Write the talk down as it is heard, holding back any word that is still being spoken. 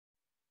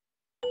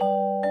Hey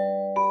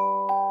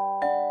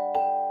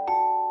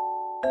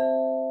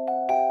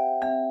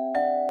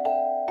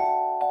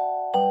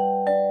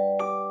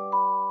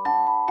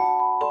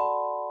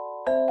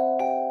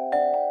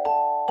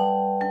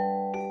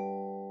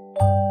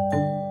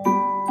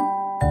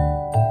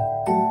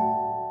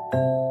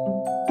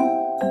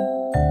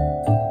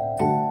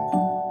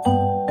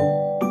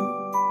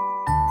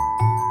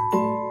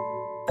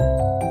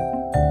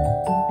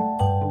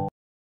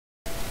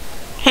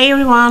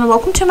everyone,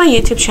 welcome to my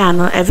YouTube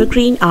channel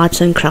Evergreen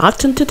Arts and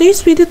Crafts. In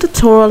today's video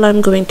tutorial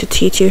I'm going to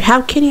teach you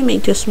how can you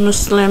make this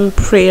Muslim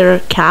prayer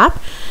cap.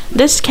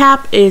 This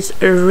cap is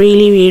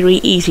really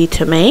easy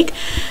to make.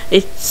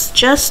 It's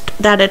just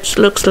that it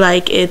looks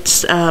like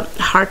it's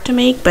hard to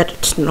make, but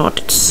it's not.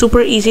 It's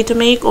super easy to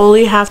make. All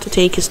you have to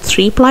take is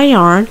 3-ply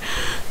yarn,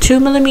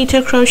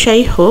 2mm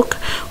crochet hook,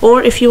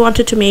 or if you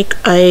wanted to make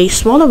a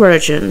smaller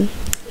version,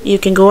 you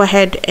can go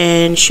ahead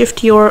and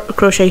shift your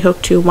crochet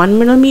hook to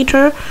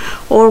 1mm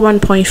or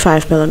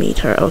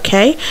 1.5mm.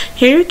 Okay,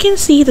 here you can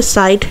see the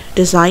side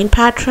design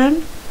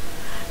pattern.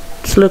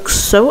 It looks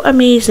so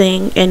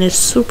amazing and it's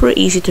super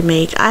easy to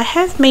make. I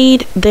have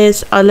made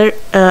this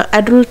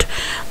adult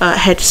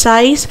head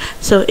size,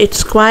 so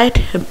it's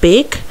quite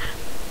big.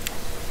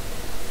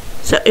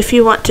 So if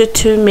you wanted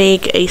to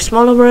make a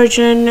smaller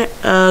version,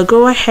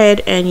 go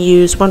ahead and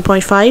use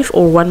 1.5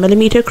 or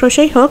 1mm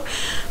crochet hook,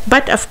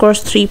 but of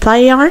course 3-ply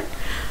yarn.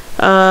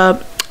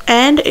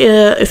 And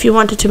if you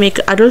wanted to make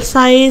adult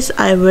size,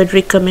 I would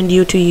recommend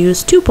you to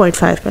use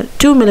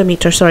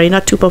 2mm, sorry,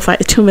 not 2.5,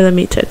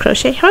 2mm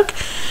crochet hook.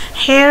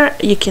 Here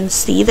you can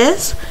see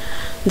this,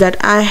 that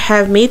I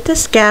have made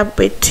this gap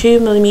with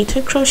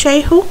 2mm crochet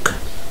hook.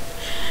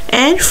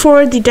 And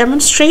for the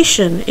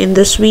demonstration in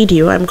this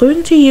video, I'm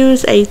going to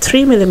use a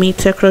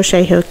 3mm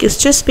crochet hook.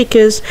 It's just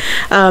because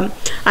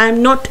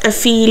I'm not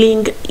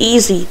feeling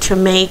easy to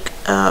make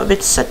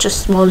with such a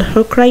small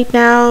hook right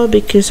now,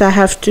 because I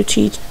have to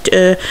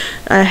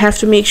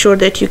make sure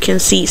that you can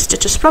see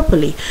stitches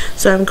properly.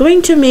 So I'm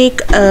going to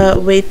make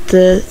with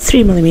the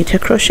 3mm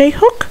crochet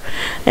hook,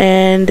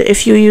 and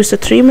if you use a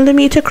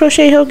 3mm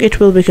crochet hook, it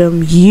will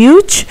become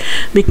huge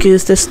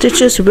because the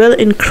stitches will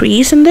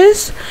increase in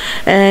this.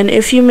 And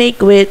if you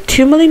make with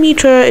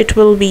 2mm, it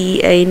will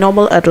be a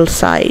normal adult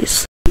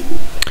size.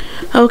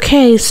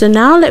 Okay, so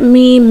now let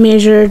me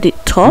measure the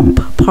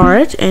top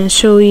part and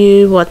show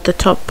you what the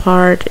top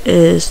part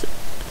is,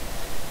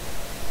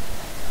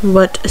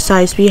 what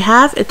size we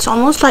have. It's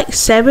almost like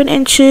 7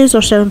 inches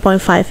or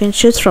 7.5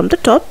 inches from the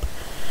top,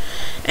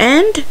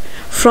 and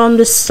from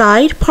the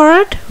side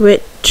part,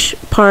 which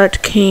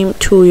part came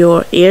to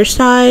your ear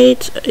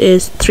side,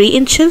 is 3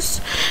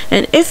 inches.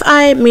 And if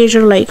I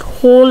measure like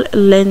whole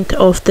length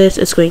of this,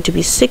 it's going to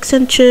be 6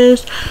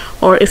 inches.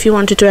 Or if you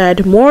wanted to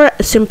add more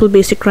simple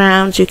basic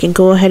rounds, you can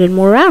go ahead and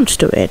more rounds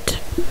to it.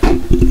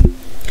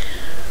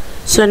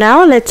 So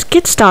now let's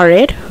get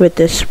started with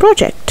this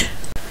project.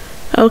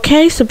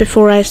 Okay, so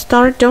before I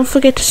start, don't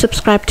forget to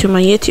subscribe to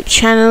my YouTube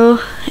channel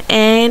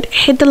and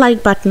hit the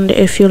like button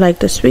if you like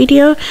this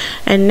video.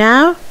 And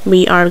now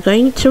we are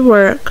going to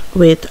work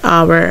with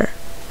our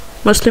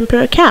Muslim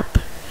prayer cap.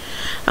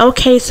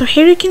 Okay, so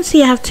here you can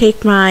see I have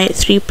taken my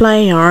 3-ply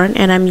yarn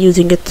and I'm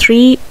using a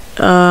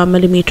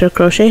 3mm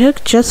crochet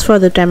hook just for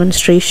the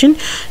demonstration.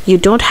 You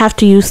don't have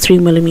to use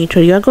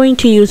 3mm. You are going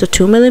to use a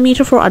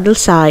 2mm for adult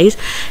size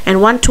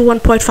and 1 to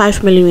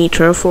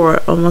 1.5mm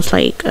for almost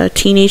like a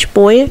teenage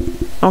boy.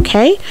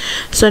 Okay,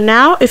 so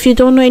now if you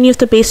don't know any of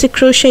the basic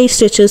crochet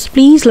stitches,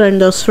 please learn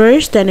those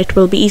first, then it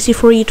will be easy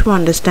for you to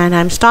understand.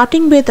 I'm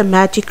starting with a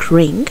magic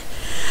ring.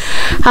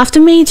 After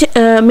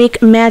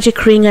make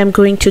magic ring, I'm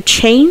going to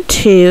chain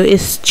 2.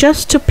 Is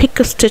just to pick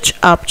a stitch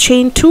up.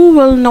 Chain 2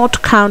 will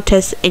not count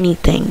as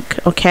anything.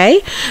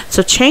 Okay,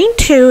 so chain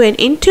 2, and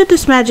into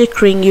this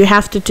magic ring you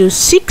have to do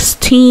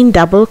 16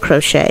 double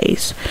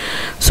crochets.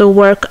 So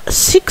work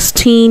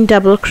 16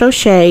 double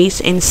crochets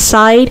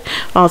inside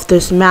of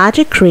this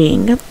magic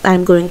ring.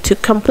 I'm going to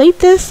complete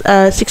this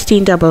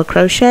 16 double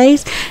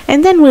crochets,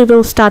 and then we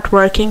will start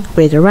working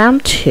with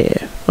round 2.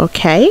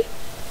 Okay.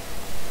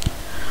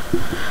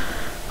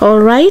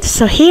 Alright,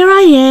 so here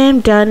I am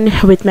done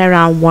with my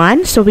round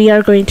 1. So we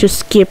are going to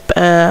skip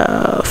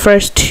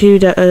first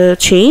 2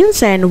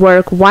 chains and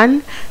work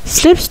 1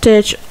 slip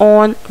stitch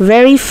on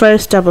very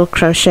first double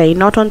crochet,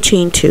 not on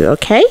chain 2.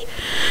 Okay,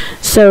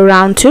 so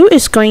round 2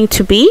 is going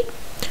to be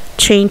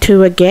chain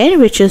 2 again,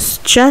 which is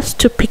just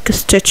to pick a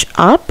stitch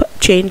up.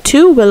 Chain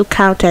 2 will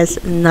count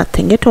as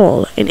nothing at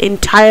all in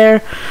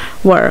entire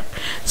work.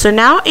 So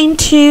now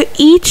into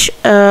each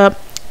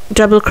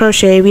double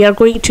crochet we are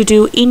going to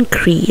do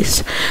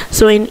increase.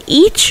 So in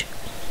each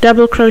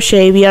double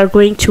crochet we are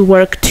going to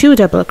work 2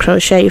 double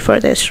crochet for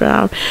this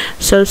round.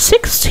 So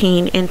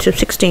 16 into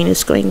 16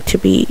 is going to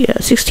be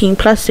 16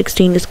 plus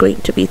 16 is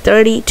going to be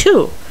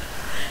 32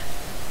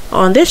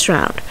 on this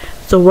round.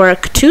 So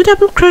work 2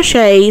 double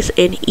crochets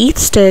in each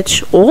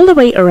stitch all the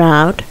way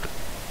around,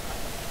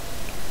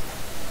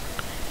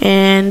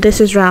 and this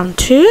is round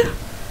 2.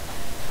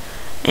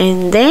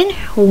 and then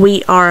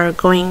we are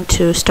going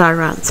to start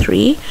round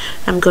 3.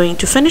 I'm going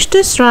to finish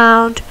this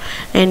round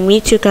and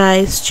meet you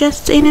guys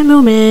just in a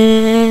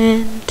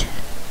moment.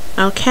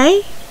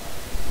 Okay,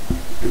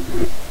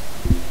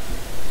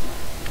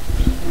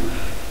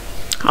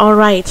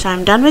 alright, so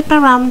I'm done with my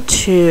round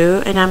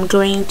 2, and I'm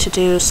going to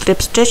do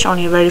slip stitch on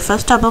your very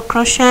first double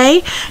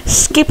crochet,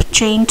 skip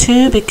chain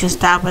 2 because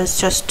that was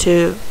just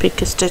to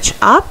pick a stitch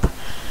up,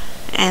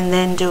 and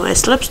then do a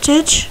slip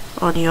stitch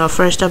on your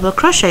first double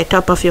crochet,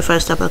 top of your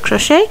first double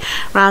crochet.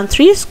 Round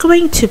 3 is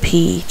going to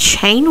be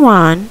chain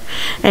 1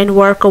 and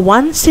work a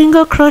 1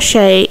 single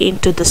crochet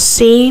into the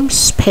same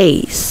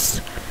space.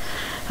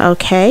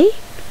 Okay,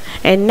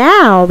 and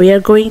now we are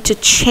going to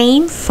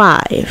chain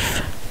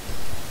 5.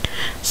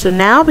 So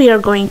now we are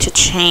going to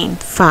chain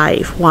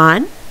 5.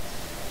 1,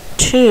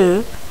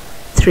 2,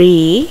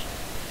 3,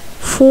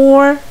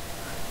 4,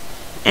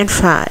 and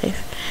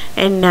 5.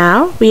 And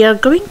now we are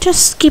going to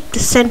skip the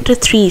center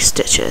 3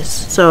 stitches.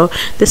 So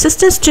this is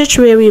the stitch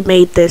where we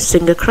made this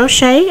single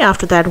crochet.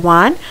 After that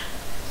one,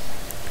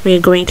 we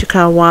are going to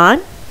count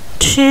 1,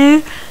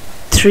 2,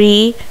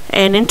 3,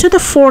 and into the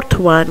 4th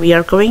one we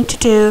are going to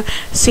do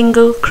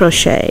single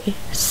crochet.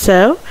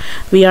 So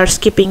we are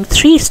skipping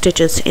 3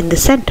 stitches in the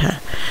center.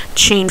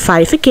 Chain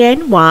 5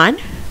 again, 1,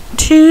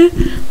 2,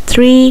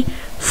 3,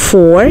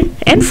 4,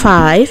 and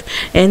 5,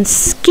 and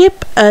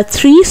skip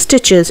 3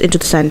 stitches into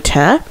the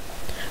center.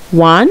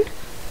 1,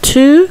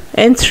 2,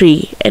 and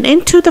 3, and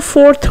into the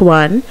 4th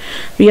one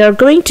we are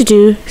going to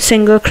do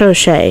single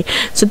crochet.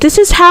 So this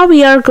is how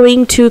we are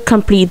going to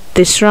complete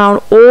this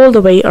round all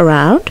the way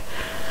around.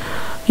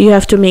 You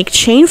have to make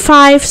chain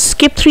 5,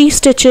 skip 3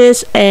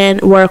 stitches,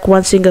 and work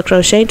 1 single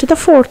crochet into the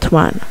 4th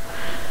one.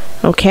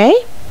 Okay,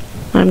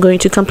 I'm going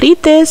to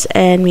complete this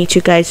and meet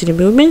you guys in a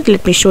moment.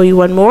 Let me show you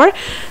one more.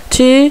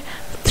 2,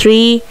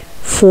 3,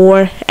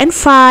 4, and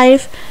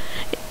 5.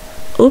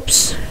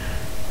 Oops.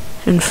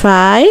 And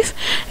 5,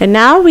 and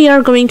now we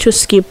are going to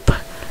skip.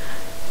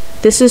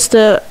 This is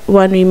the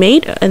one we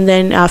made, and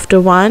then after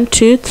 1,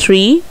 2,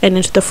 3, and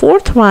into the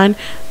 4th one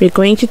we're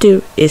going to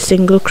do a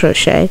single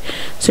crochet.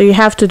 So you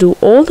have to do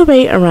all the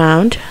way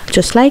around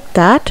just like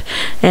that,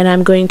 and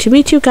I'm going to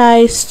meet you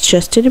guys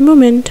just in a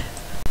moment.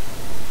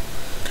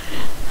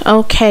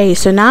 Okay,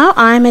 so now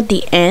I'm at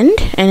the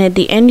end, and at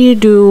the end you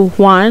do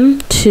 1,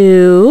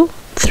 2,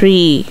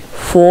 3,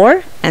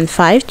 4, and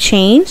 5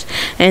 chains,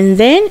 and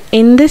then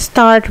in the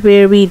start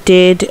where we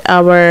did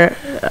our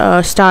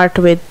start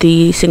with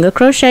the single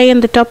crochet, in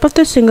the top of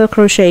the single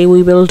crochet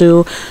we will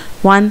do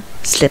 1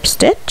 slip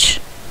stitch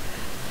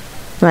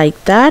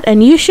like that,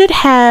 and you should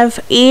have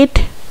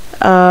 8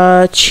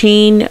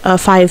 chain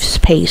 5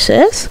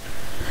 spaces.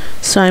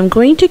 So I'm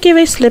going to give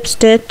a slip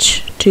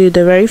stitch to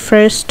the very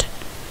first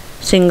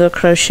single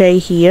crochet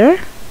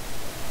here,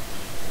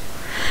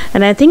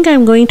 and I think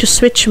I'm going to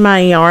switch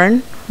my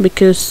yarn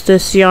because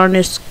this yarn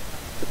is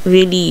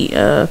really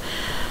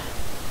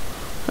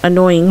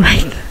annoying,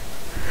 right?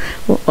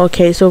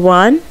 Okay, so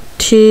 1,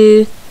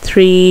 2,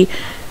 3,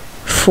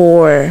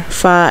 4,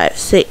 5,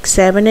 6,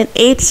 7, and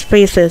 8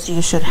 spaces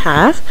you should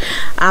have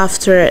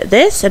after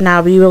this. And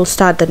now we will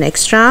start the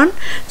next round.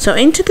 So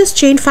into this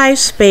chain 5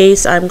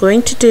 space I'm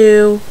going to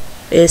do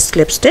a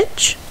slip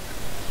stitch,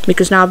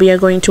 because now we are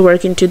going to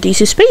work into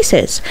these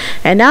spaces,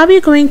 and now we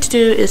are going to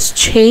do is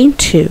chain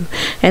 2,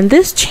 and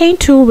this chain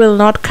 2 will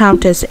not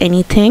count as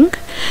anything.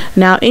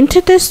 Now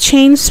into this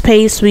chain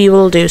space we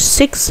will do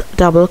 6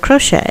 double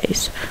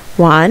crochets.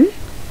 1,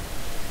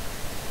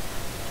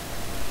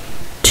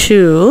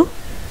 2,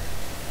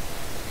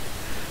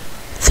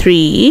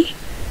 3,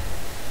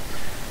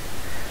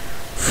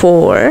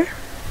 4,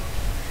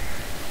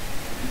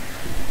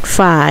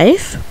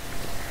 5,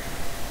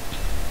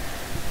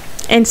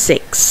 and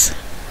 6.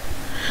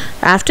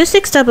 After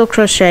 6 double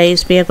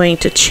crochets we are going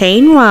to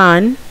chain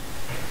 1,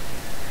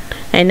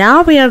 and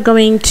now we are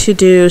going to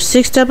do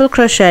 6 double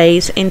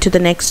crochets into the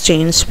next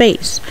chain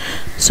space.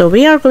 So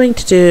we are going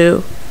to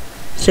do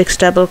 6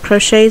 double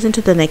crochets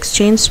into the next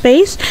chain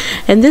space,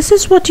 and this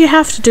is what you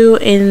have to do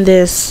in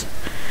this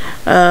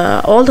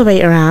all the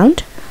way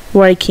around,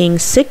 working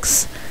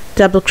 6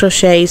 double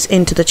crochets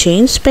into the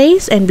chain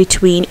space, and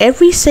between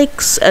every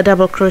 6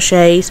 double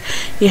crochets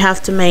you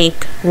have to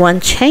make 1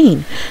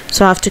 chain.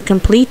 So after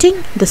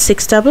completing the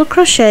 6 double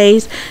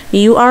crochets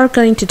you are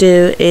going to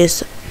do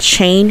is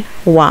chain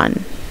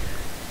 1.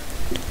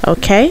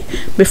 Okay,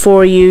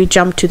 before you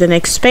jump to the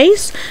next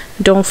space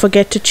don't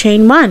forget to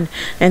chain 1,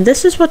 and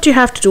this is what you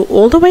have to do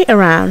all the way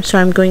around. So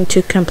I'm going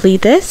to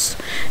complete this,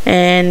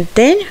 and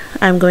then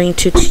I'm going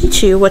to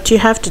teach you what you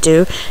have to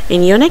do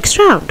in your next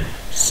round.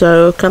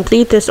 So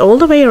complete this all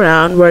the way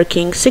around,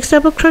 working 6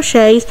 double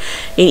crochets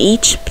in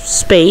each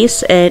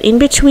space, and in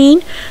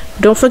between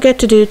don't forget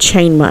to do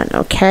chain 1.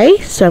 Okay,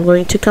 so I'm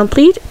going to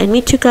complete and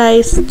meet you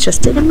guys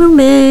just in a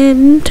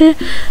moment.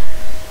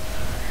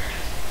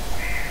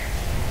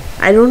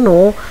 I don't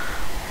know,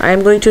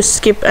 I'm going to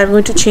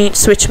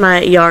switch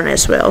my yarn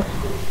as well.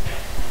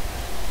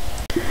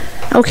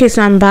 Okay,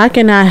 so I'm back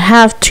and I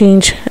have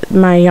changed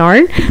my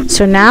yarn.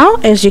 So now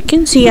as you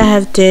can see, I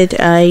have did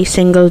a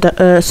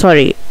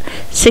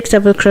 6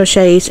 double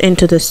crochets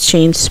into this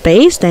chain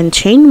space, then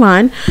chain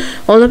 1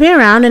 all the way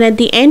around, and at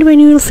the end when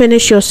you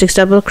finish your 6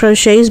 double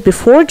crochets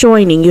before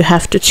joining, you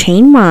have to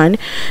chain 1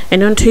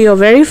 and onto your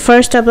very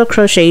first double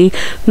crochet,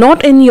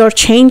 not in your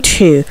chain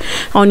 2,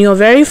 on your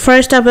very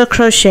first double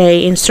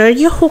crochet, insert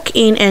your hook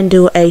in and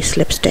do a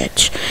slip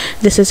stitch.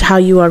 This is how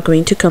you are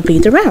going to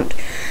complete the round.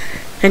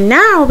 And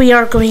now we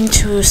are going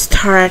to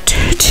start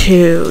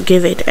to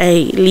give it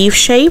a leaf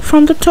shape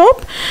from the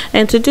top,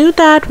 and to do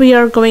that we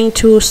are going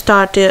to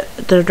start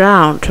the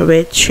round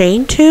with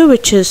chain 2,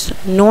 which is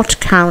not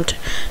count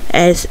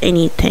as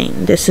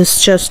anything. This is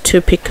just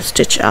to pick a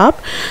stitch up.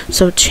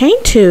 So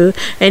chain 2,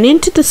 and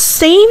into the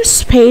same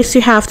space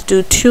you have to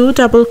do 2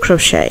 double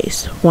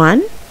crochets,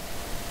 1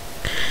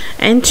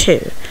 and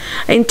 2.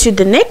 Into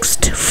the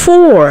next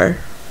 4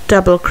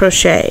 double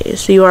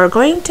crochets, you are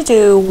going to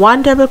do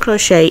 1 double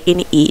crochet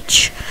in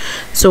each.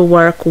 So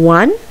work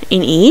 1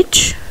 in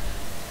each,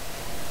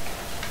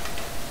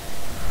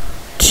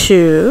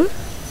 2,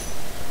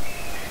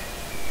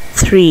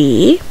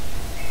 3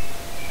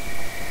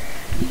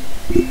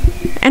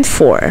 and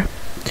 4.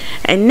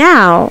 And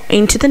now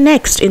into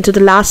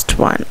the last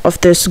one of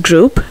this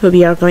group,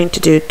 we are going to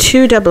do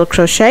 2 double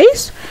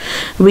crochets.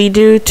 We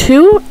do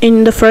 2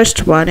 in the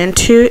first one and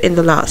 2 in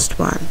the last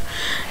one,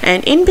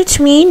 and in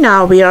between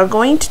now we are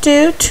going to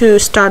do, to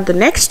start the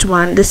next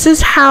one, this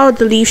is how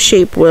the leaf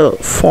shape will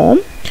form.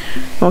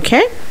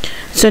 Okay,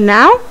 so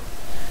now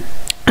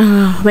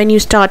when you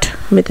start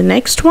with the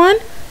next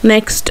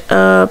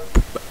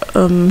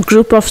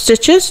group of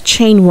stitches,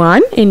 chain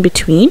 1 in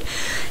between,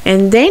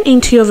 and then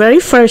into your very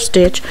first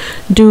stitch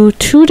do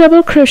 2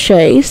 double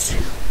crochets,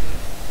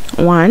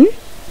 1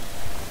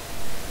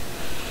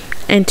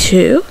 and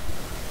 2,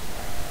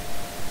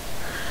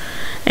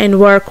 and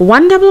work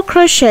 1 double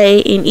crochet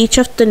in each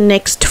of the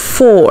next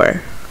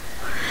 4,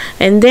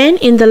 and then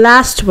in the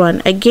last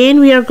one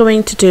again we are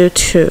going to do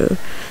 2.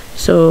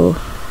 So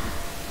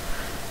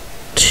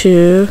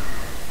 2,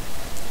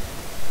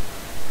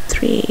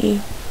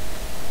 3,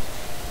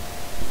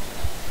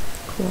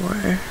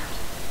 4.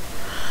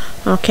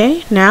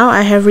 Okay, now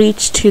I have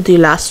reached to the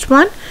last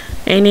one,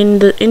 and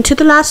into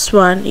the last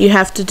one you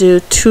have to do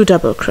 2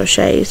 double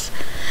crochets.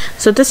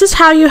 So this is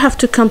how you have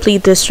to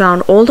complete this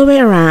round all the way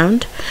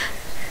around,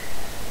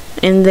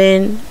 and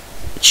then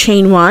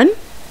chain 1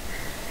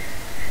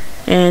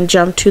 and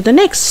jump to the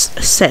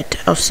next set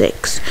of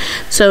 6.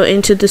 So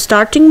into the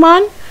starting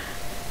one,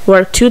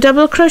 work 2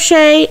 double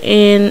crochet,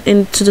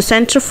 into the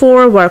center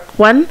 4 work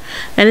 1,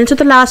 and into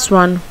the last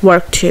one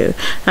work 2.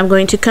 I'm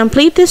going to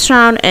complete this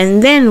round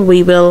and then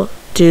we will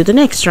do the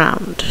next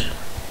round.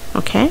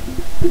 Okay,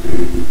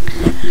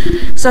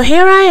 so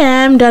here I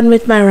am done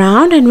with my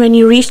round, and when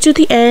you reach to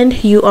the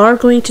end, you are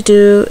going to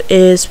do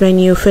is, when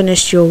you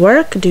finish your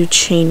work, do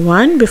chain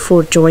 1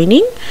 before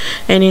joining,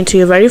 and into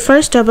your very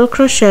first double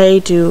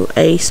crochet do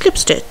a slip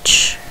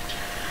stitch.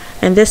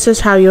 And this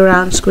is how your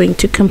round is going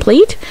to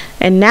complete.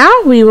 And now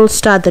we will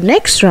start the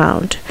next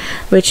round,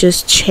 which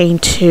is chain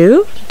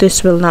 2.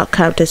 This will not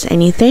count as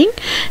anything,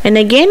 and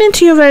again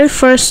into your very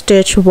first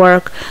stitch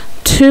work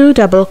 2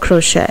 double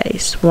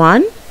crochets,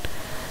 1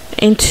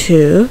 and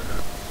 2,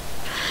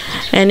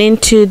 and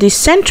into the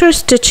center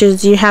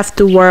stitches you have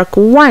to work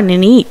 1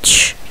 in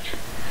each.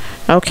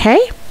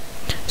 Okay,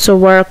 so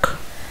work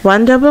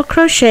 1 double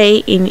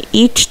crochet in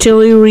each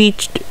till you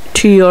reach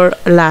to your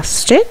last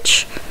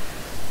stitch,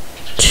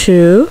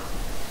 2,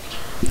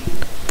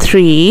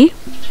 3,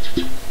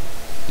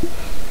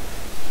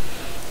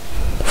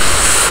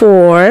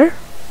 4,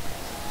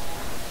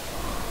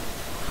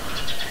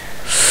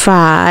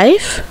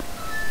 5,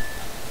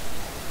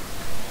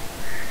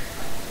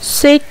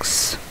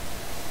 6,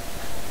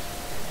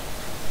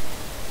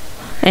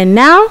 and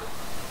now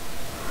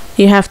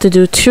you have to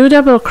do 2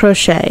 double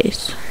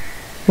crochets,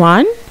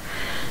 1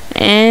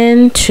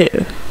 and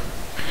 2,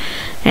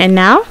 and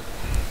now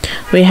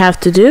we have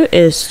to do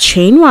is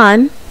chain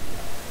 1,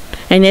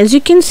 and as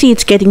you can see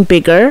it's getting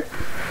bigger.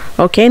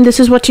 Okay, and this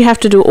is what you have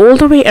to do all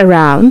the way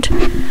around,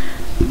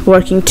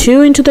 working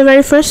 2 into the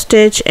very first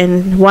stitch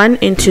and 1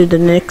 into the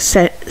next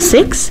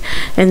 6,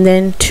 and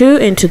then 2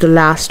 into the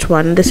last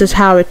one. This is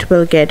how it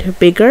will get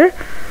bigger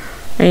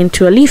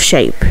into a leaf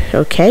shape.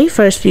 Okay,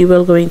 first we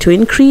will going to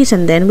increase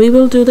and then we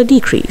will do the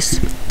decrease.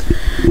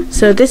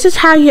 So this is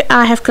how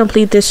I have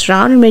completed this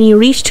round, and when you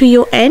reach to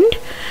your end,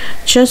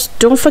 just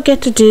don't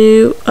forget to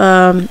do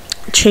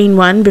chain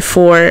 1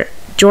 before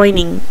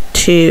joining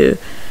to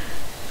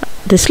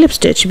the slip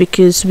stitch,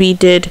 because we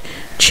did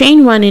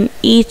chain 1 in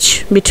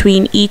each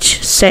between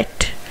each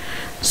set,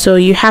 so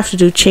you have to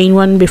do chain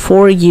 1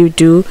 before you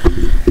do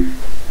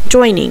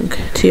joining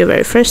to your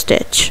very first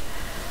stitch.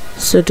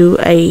 So do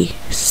a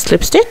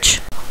slip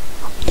stitch.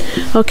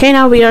 Okay,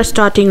 now we are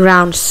starting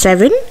round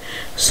 7,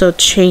 so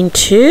chain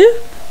 2,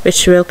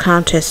 which will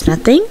count as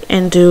nothing,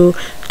 and do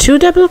 2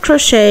 double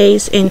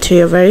crochets into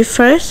your very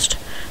first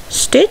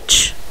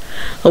stitch,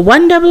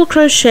 1 double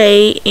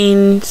crochet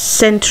in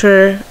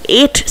center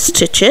 8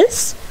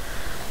 stitches,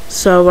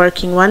 So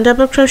working 1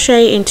 double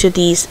crochet into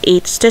these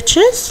 8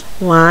 stitches.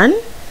 1,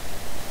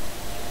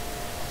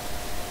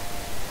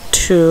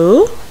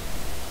 2,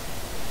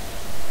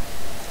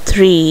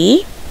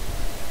 3,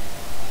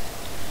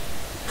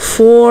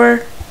 4,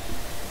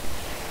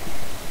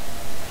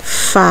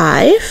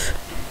 5,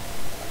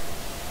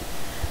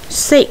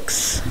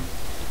 6,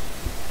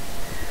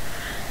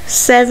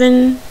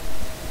 7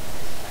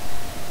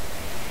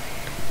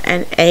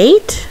 and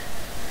 8,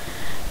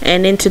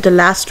 and into the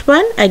last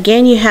one.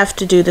 Again, you have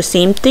to do the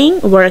same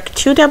thing, work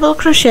 2 double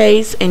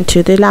crochets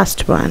into the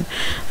last one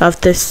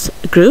of this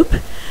group.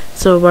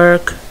 So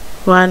work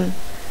 1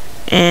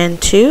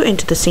 and 2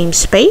 into the same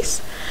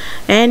space,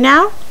 and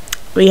now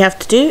we have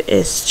to do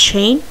is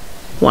chain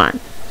 1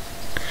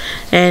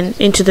 and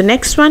into the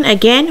next one.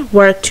 Again,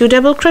 work 2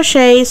 double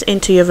crochets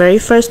into your very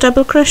first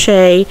double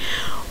crochet,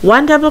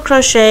 1 double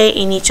crochet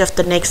in each of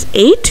the next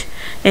 8,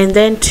 and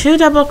then 2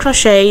 double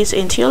crochets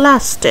into your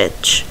last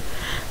stitch.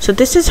 So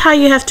this is how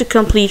you have to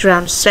complete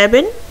round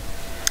 7.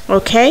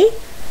 Okay,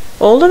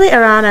 all the way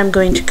around I'm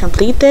going to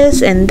complete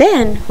this, and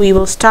then we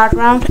will start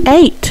round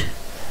 8.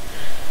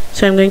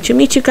 So I'm going to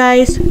meet you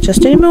guys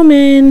just in a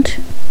moment.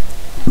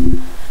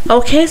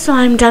 Okay, so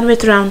I'm done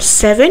with round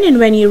 7, and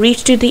when you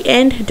reach to the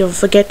end, don't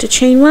forget to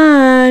chain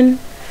 1.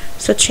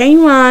 So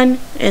chain 1,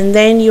 and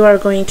then you are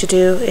going to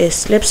do is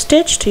slip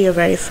stitch to your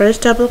very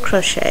first double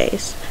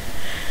crochets.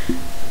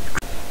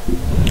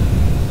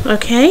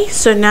 Okay,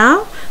 so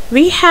now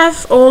we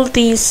have all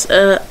these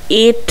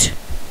 8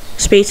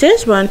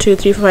 spaces, 1 2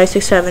 3 4 5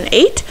 6 7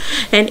 8,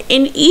 and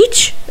in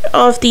each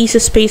of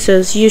these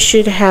spaces you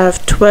should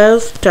have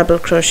 12 double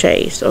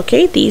crochets.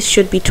 Okay, these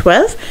should be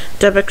 12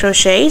 double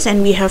crochets,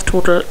 and we have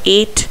total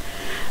 8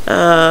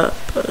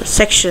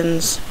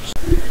 sections.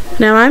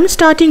 Now I'm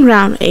starting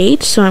round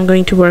 8, so I'm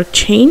going to work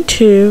chain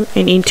 2,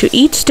 and into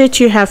each stitch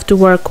you have to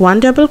work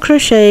 1 double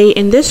crochet.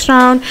 In this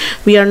round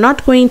we are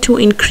not going to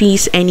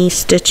increase any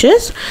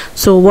stitches,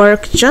 so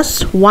work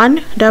just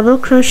 1 double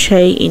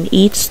crochet in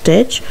each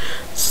stitch.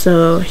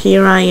 So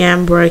here I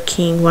am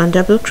working 1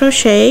 double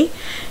crochet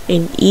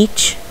in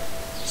each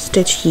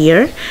stitch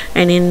here,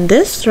 and in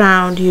this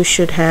round you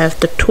should have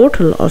the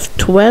total of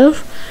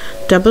 12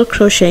 double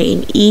crochet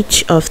in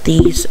each of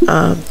these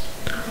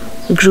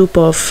group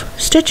of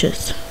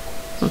stitches.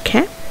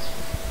 Okay,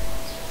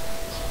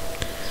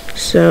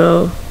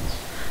 so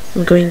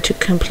I'm going to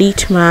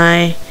complete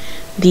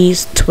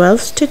these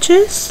 12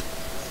 stitches.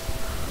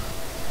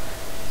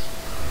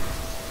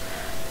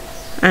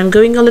 I'm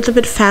going a little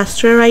bit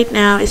faster right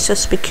now. It's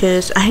just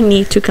because I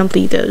need to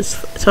complete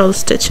those 12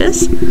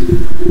 stitches.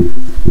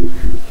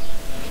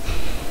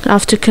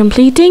 After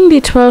completing the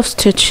 12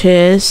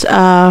 stitches,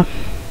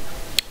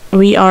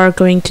 we are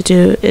going to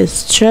do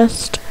is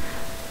just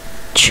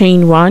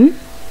chain 1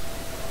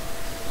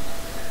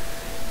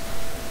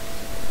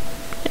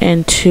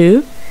 and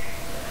 2,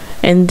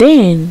 and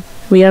then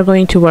we are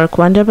going to work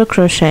 1 double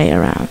crochet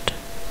around.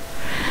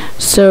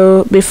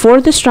 So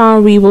before this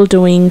round we will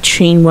doing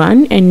chain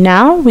 1, and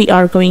now we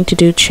are going to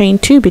do chain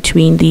 2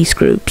 between these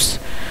groups.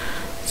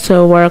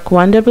 So work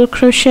 1 double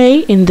crochet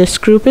in this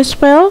group as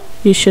well.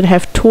 You should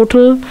have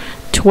total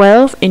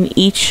 12 in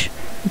each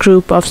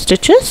group of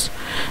stitches.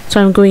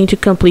 So I'm going to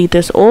complete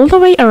this all the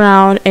way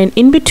around, and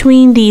in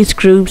between these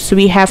groups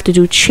we have to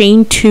do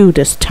chain 2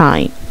 this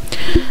time.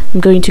 I'm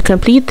going to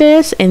complete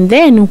this, and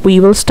then we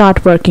will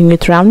start working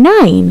with round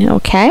 9.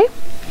 Okay,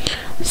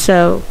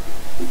 so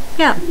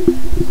yeah.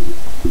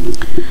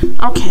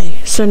 Okay,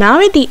 so now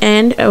at the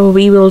end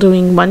we will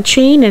doing 1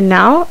 chain, and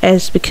now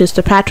because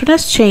the pattern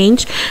has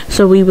changed,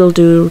 so we will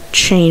do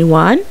chain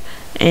 1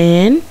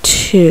 and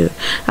 2.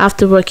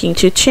 After working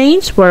 2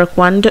 chains, work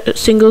 1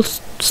 single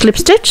slip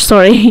stitch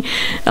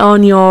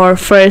on your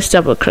first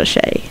double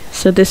crochet.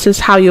 So this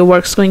is how your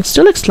work's going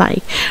to look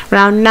like.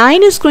 Round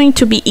 9 is going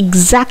to be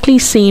exactly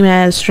same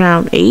as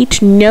round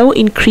 8, no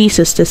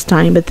increases this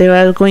time, but there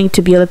are going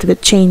to be a little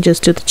bit changes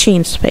to the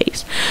chain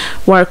space.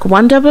 Work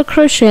 1 double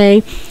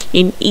crochet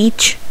in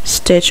each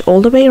stitch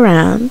all the way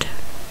around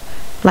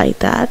like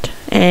that,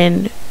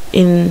 and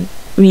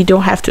we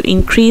don't have to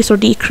increase or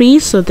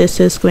decrease, so this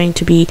is going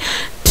to be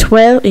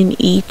 12 in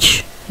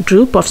each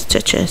group of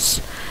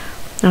stitches.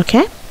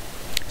 Okay,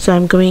 so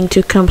I'm going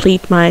to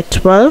complete my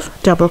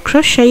 12 double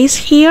crochets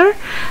here.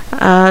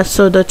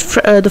 So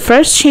the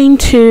first chain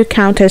 2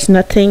 count as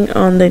nothing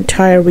on the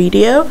entire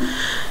video.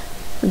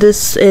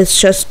 This is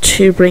just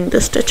to bring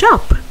the stitch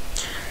up.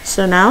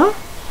 So now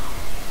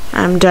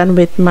I'm done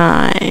with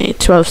my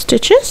 12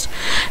 stitches,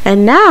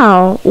 and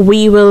now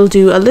we will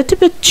do a little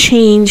bit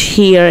change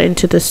here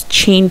into this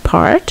chain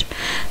part,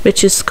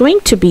 which is going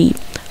to be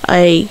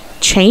a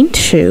chain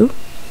 2.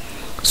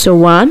 So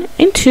 1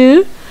 and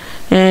 2,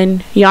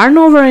 and yarn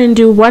over and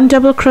do 1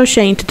 double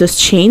crochet into this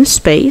chain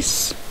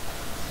space,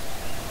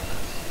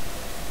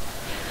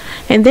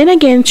 and then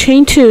again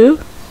chain 2,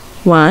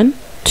 1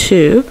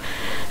 2,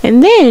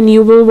 and then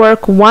you will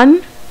work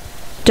 1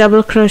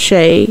 double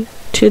crochet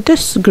to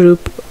this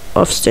group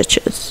of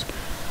stitches,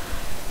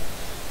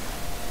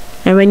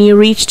 and when you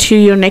reach to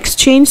your next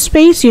chain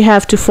space, you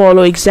have to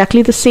follow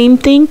exactly the same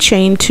thing.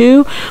 Chain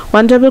 2,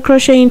 1 double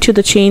crochet into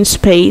the chain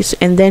space,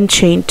 and then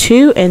chain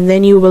 2, and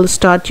then you will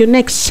start your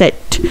next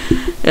set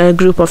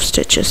group of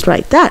stitches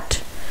like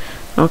that.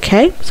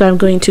 Okay, so I'm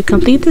going to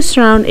complete this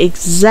round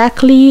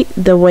exactly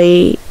the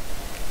way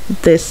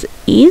this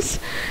is,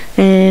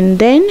 and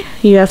then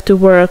you have to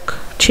work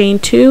chain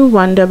 2,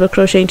 1 double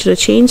crochet into the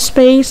chain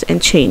space,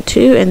 and chain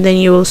 2, and then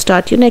you will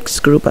start your next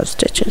group of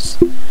stitches.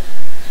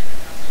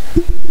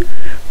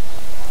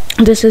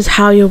 This is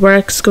how your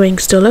work's going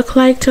to look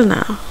like till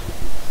now.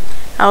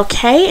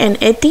 Okay,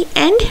 and at the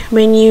end,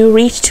 when you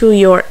reach to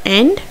your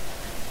end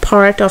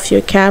part of your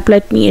cap,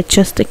 let me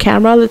adjust the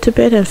camera a little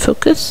bit and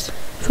focus.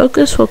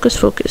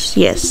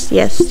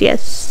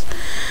 Yes.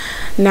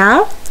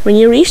 Now when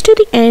you reach to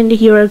the end,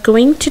 you are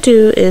going to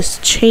do is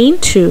chain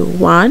 2,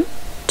 1,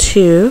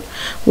 2,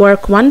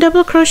 work 1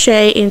 double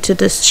crochet into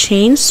this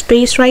chain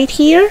space right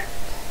here,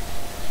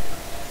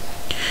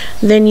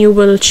 then you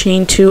will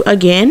chain 2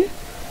 again,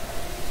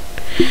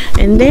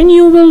 and then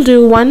you will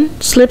do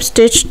 1 slip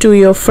stitch to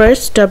your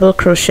first double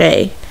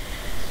crochet,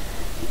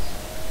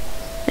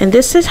 and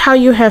this is how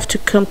you have to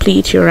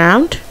complete your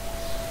round.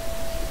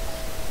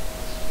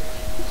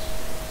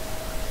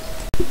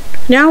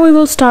 Now we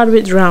will start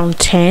with round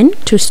 10.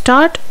 To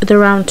start the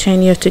round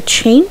 10, you have to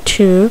chain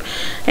 2,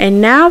 and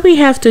now we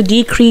have to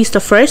decrease the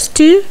first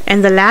 2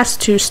 and the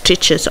last 2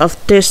 stitches of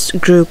this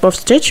group of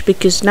stitch,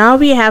 because now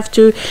we have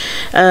to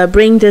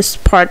bring this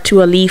part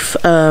to a leaf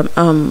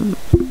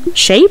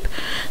shape.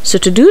 So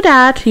to do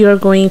that, you are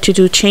going to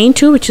do chain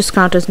 2, which is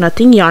count as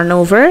nothing, yarn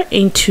over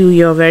into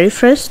your very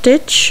first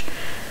stitch,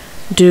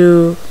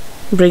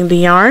 bring the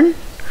yarn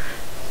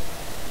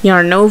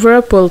over,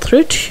 pull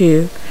through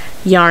 2,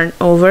 yarn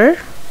over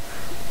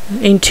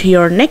into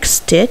your next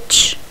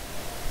stitch,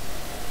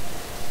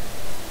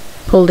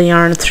 pull the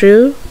yarn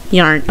through,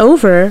 yarn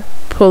over,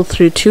 pull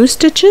through 2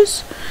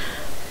 stitches,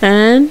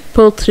 and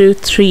pull through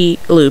 3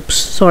 loops,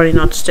 sorry,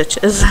 not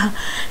stitches.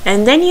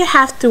 And then you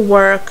have to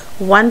work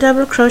 1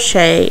 double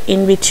crochet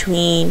in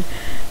between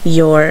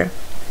your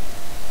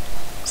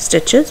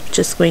stitches, which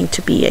is going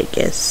to be, I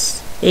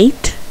guess,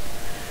 8.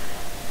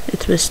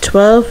 It was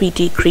 12, we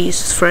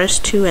decreased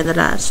first 2 and the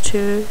last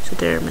 2, so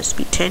there must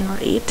be 10 or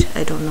 8,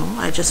 I don't know,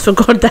 I just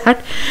forgot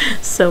that.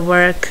 So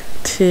work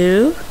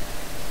 2,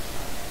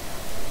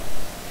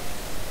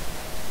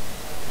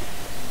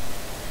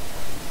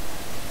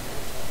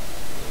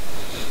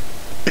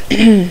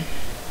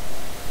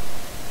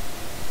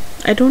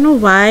 I don't know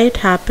why it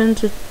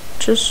happens, it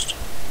just,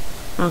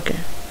 okay,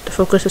 the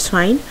focus is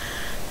fine.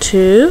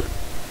 2,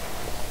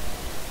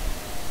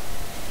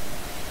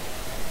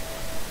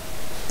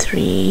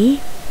 3,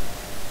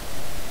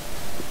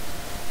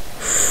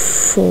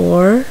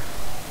 4,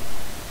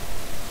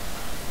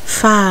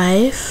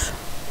 5,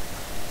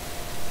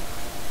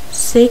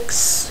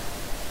 6,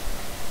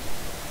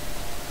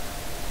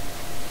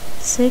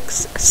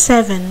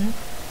 7,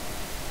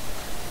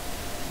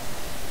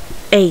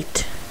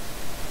 8,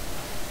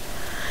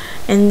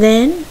 and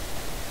then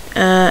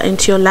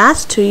into your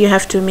last 2 you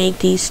have to make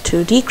these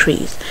 2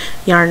 decrease.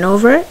 Yarn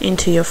over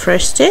into your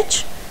first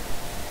stitch,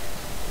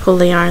 pull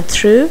the yarn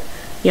through,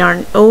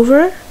 yarn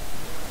over,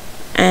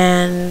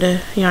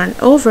 and yarn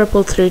over,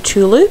 pull through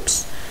 2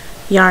 loops,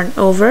 yarn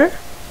over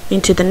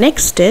into the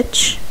next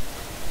stitch,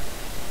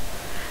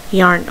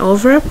 yarn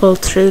over, pull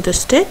through the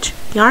stitch,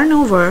 yarn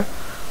over,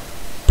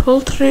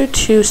 pull through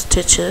 2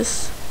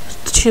 stitches,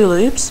 2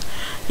 loops,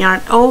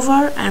 yarn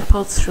over, and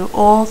pull through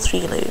all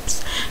 3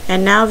 loops.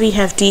 And now we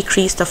have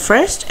decreased the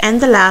first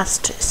and the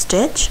last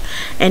stitch.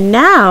 And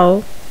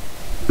now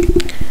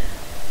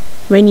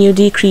when you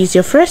decrease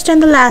your first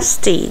and the last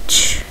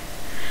stitch,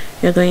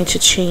 you're going to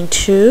chain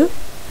 2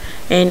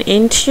 and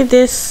into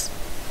this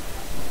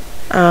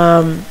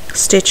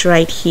stitch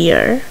right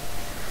here,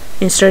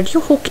 insert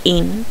your hook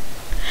in,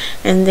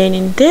 and then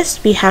in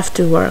this we have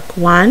to work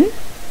 1,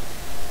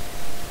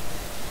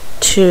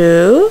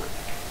 2,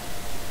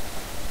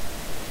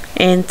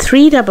 and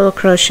 3 double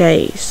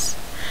crochets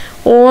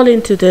all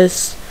into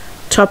this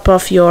top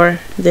of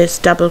this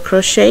double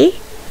crochet,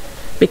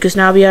 because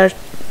now we are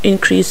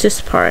increase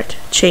this part.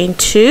 Chain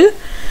 2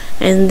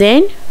 and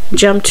then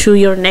jump to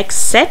your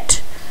next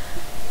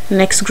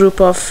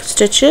group of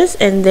stitches,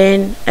 and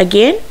then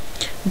again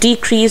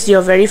decrease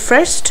your very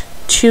first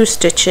 2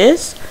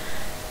 stitches,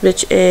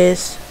 which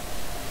is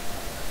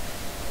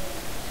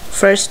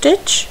first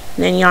stitch,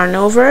 then yarn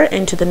over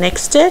into the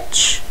next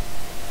stitch,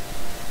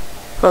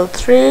 pull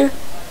through,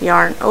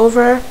 yarn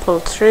over, pull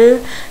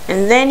through,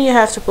 and then you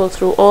have to pull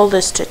through all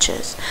the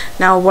stitches.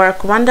 Now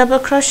work 1 double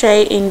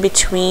crochet in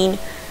between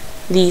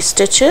these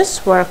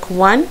stitches, work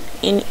 1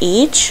 in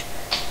each,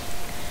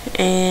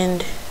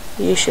 and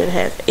you should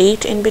have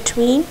 8 in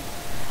between,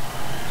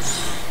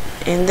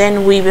 and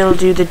then we will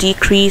do the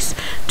decrease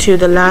to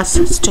the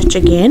last stitch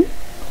again.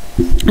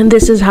 And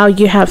this is how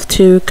you have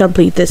to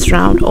complete this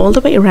round all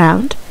the way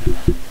around.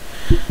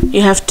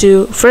 You have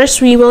to,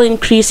 first we will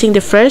increasing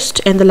the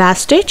first and the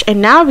last stitch,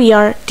 and now we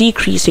are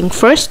decreasing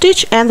first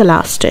stitch and the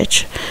last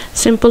stitch.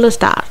 Simple as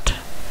that.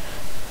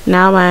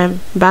 Now I'm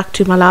back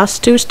to my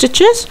last 2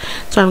 stitches.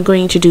 So I'm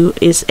going to do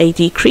is a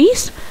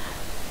decrease,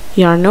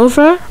 yarn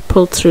over,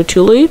 pull through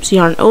 2 loops,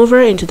 yarn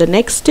over into the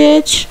next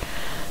stitch,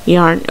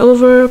 yarn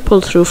over,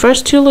 pull through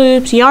first 2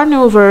 loops, yarn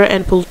over,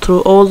 and pull through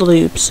all the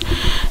loops.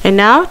 And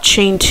now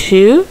chain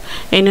 2,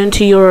 and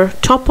into your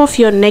top of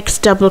your next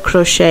double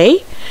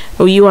crochet,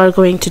 what you are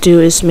going to do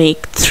is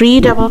make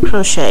 3 double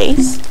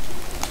crochets.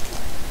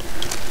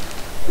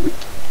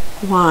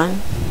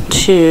 1,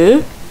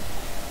 2,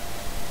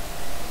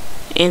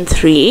 and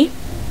 3.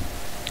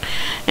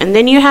 And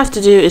then you have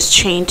to do is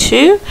chain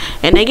 2,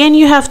 and again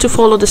you have to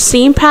follow the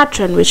same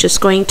pattern, which is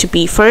going to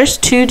be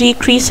first 2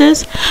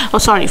 decreases,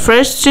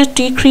 first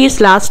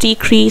decrease, last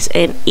decrease,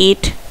 and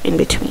 8 in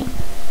between.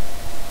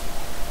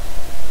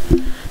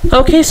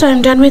 Okay, so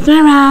I'm done with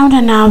my round,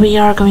 and now we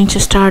are going to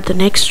start the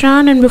next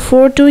round. And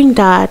before doing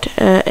that,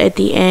 at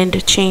the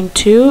end, chain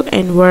 2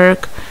 and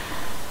work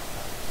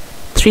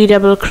 3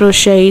 double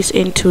crochets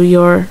into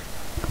your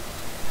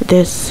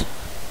this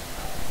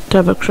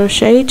double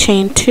crochet,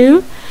 chain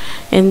 2,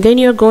 and then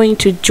you're going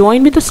to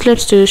join with the slip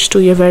stitch to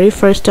your very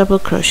first double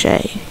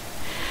crochet,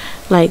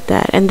 like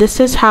that. And this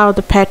is how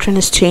the pattern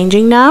is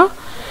changing now.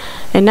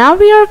 And now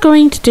we are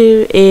going to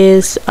do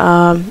is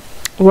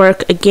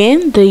work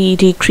again the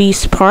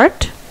decrease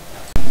part.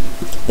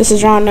 This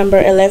is round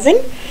number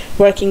 11,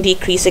 working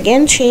decrease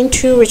again, chain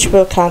 2, which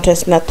will count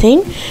as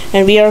nothing,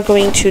 and we are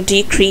going to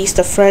decrease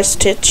the first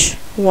stitch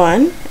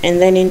 1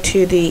 and then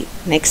into the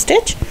next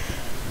stitch.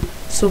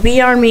 So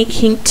we are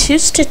making 2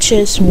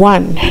 stitches,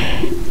 1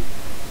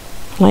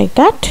 like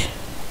that,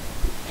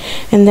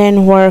 and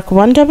then work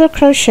 1 double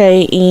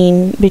crochet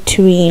in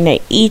between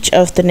each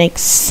of the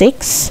next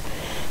 6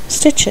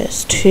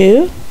 stitches,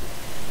 2,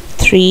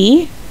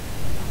 3,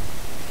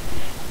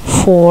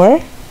 4,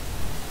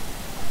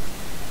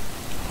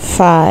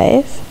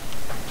 5,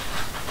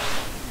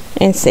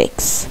 and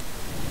 6.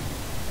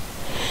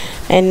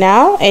 And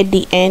now at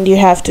the end you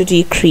have to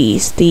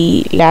decrease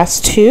the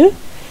last 2.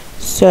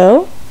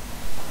 So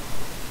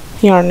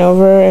yarn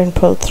over and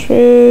pull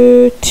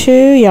through 2,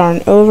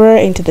 yarn over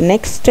into the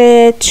next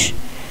stitch,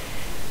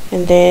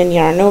 and then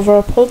yarn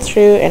over, pull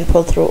through, and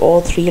pull through all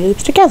 3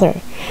 loops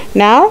together.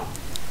 Now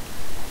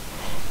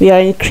we are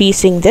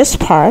increasing this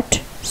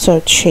part, so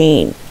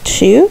chain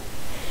 2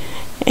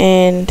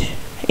 and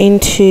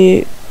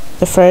into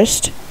the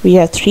first we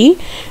have 3.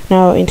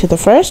 Now into the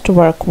first,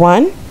 work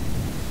 1,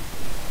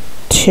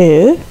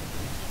 2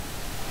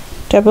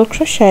 double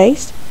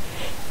crochets,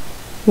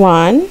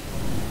 1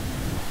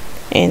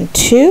 and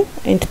 2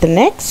 into the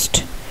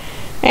next,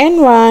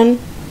 and 1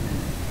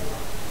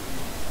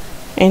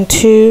 and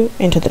 2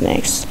 into the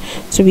next.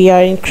 So we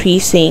are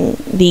increasing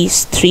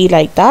these 3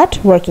 like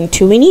that, working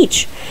 2 in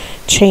each,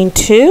 chain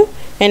 2,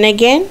 and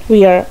again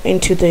we are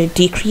into the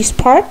decrease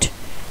part.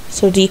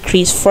 So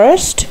decrease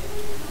first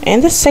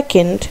and the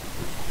second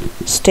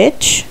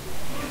stitch,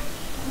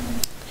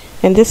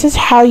 and this is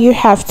how you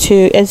have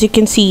to, as you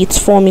can see, it's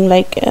forming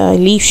like a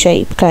leaf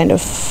shape kind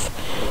of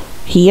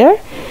here.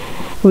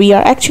 We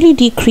are actually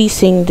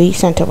decreasing the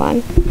center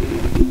one.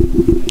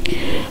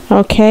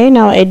 Okay,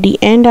 now at the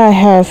end I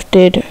have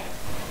did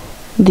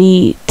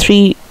the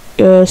 2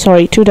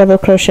 double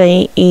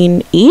crochet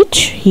in each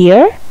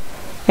here,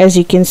 as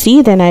you can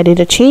see. Then I did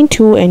a chain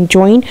 2 and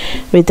join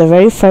with the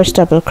very first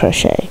double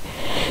crochet,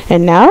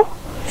 and now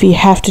we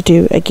have to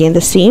do again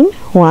the same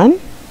 1,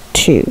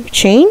 2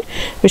 chain,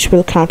 which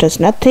will count as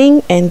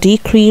nothing, and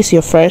decrease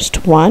your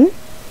first 1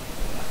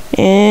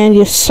 and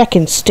your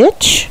second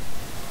stitch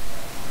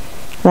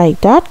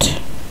like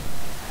that,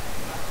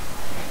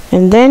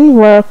 and then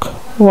work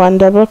 1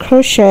 double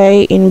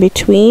crochet in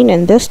between,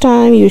 and this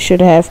time you should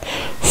have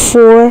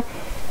 4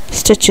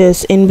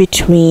 stitches in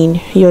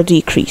between your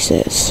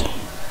decreases,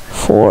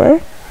 4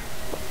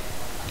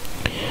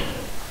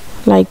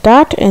 like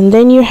that, and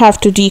then you have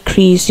to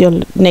decrease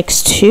your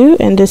next 2,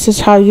 and this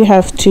is how you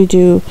have to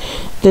do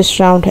this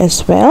round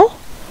as well.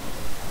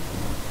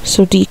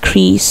 So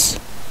decrease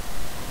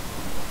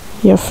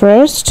your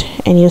first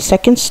and your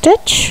second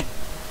stitch.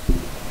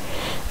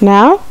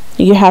 Now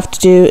you have to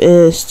do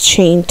is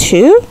chain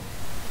 2.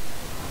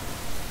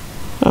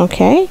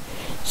 Okay,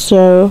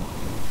 so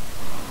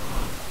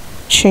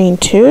chain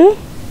 2,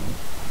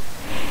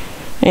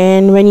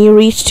 and when you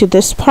reach to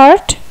this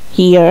part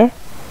here,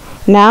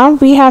 now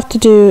we have to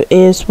do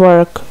is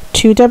work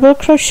 2 double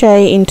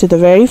crochet into the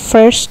very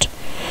first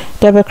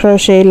double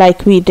crochet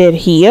like we did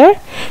here.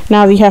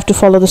 Now we have to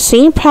follow the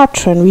same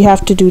pattern. We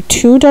have to do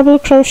 2 double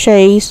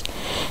crochets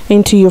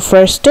into your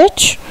first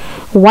stitch,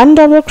 1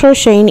 double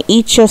crochet in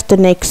each of the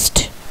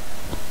next,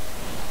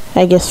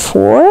 I guess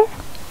 4,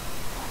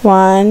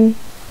 1,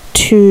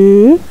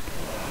 2,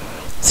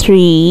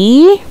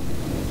 3,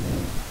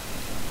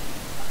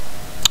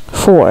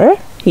 4,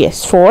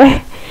 yes,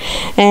 4,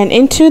 and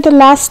into the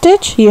last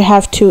stitch you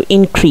have to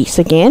increase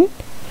again.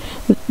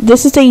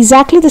 This is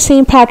exactly the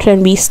same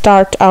pattern we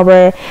start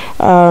our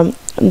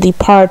the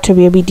part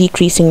where we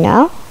decreasing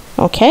now.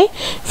 Okay,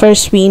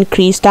 first we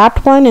increase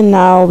that one, and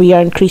now we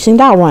are increasing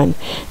that one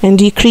and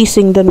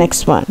decreasing the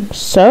next one.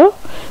 So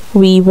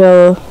we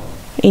will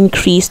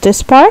increase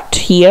this part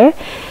here,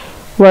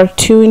 work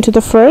 2 into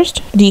the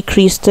first,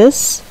 decrease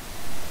this,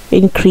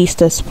 increase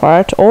this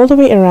part all the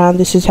way around.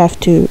 This is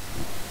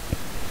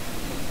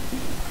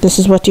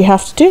what you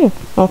have to do.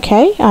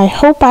 Okay, I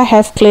hope I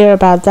have clear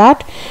about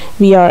that.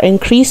 We are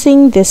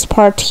increasing this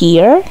part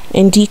here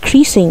and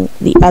decreasing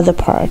the other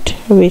part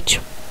which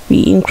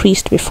we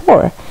increased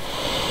before.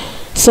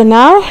 So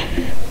now,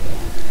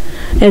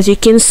 as you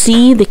can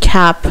see, this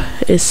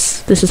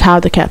is how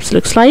the cap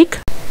looks like.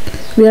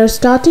 We are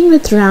starting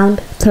with round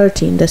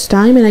 13 this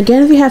time, and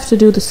again we have to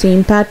do the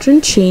same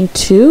pattern, chain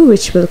 2,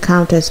 which will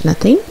count as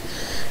nothing.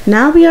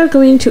 Now we are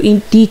going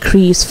to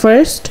decrease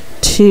first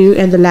 2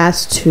 and the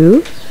last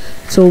 2.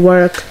 So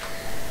work,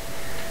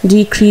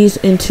 decrease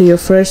into your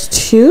first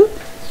 2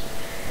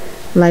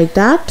 like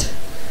that,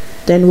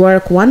 then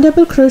work 1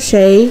 double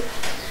crochet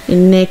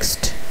in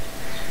next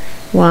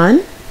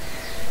 1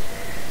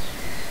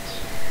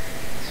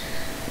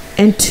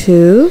 and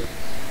 2,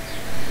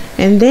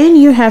 and then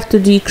you have to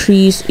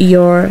decrease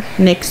your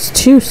next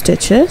 2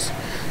 stitches.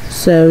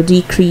 So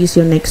decrease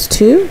your next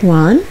 2,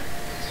 1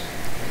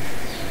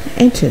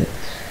 and 2.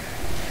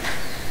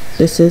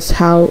 This is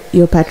how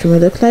your pattern will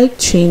look like,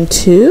 chain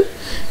 2.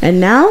 And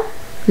now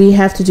we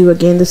have to do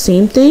again the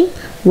same thing,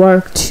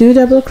 work 2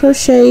 double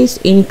crochets,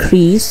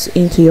 increase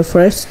into your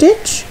first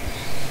stitch,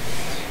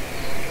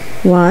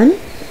 1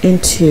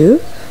 and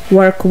 2,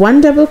 work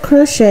 1 double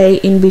crochet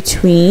in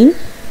between,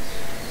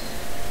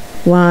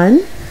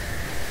 1,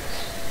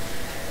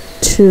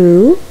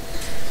 2,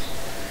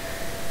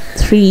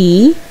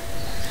 3,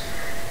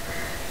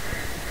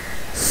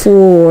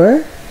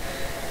 4,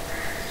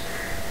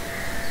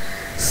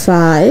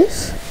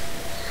 5,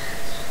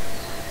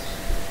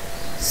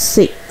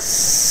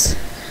 6,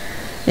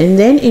 and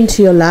then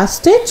into your last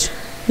stitch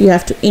you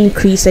have to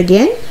increase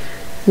again,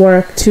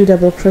 work 2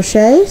 double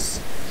crochets,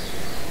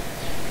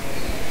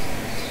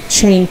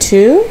 chain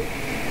 2,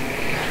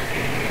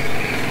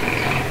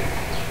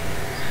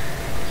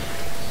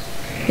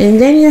 and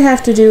then you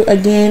have to do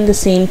again the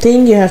same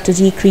thing. You have to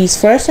decrease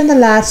first and the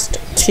last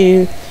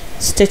 2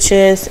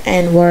 stitches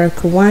and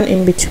work 1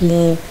 in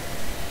between,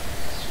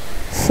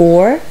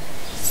 4.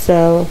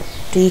 So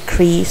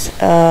decrease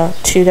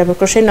 2 double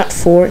crochet, not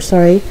 4,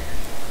 sorry.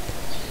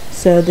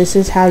 So this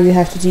is how you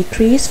have to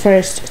decrease,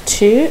 first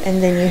 2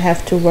 and then you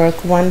have to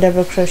work 1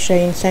 double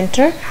crochet in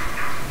center,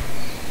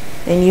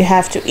 and you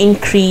have to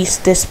increase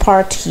this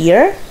part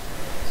here.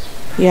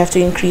 You have to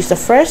increase the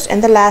first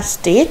and the last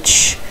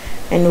stitch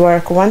and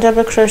work 1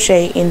 double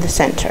crochet in the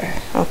center.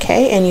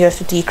 Okay, and you have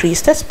to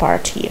decrease this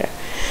part here.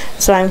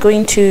 So I'm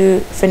going to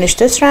finish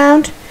this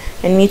round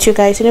and meet you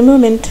guys in a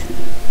moment.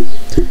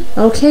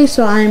 Okay,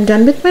 so I'm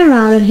done with my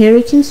round, and here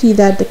you can see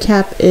that the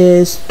cap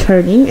is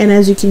turning, and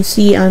as you can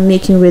see I'm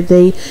making with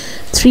a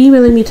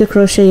 3mm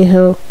crochet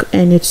hook,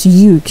 and it's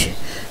huge.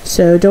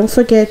 So don't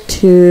forget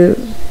to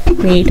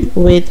make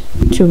with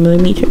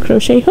 2mm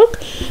crochet hook,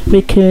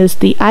 because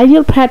the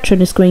ideal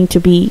pattern is going to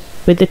be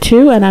with the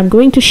 2, and I'm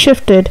going to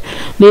shift it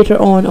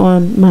later on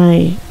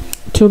my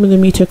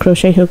 2mm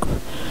crochet hook.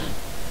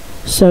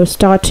 So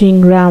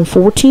starting round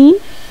 14,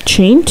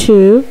 chain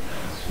 2,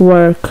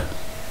 work,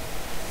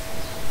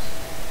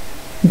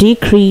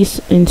 decrease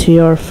into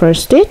your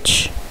first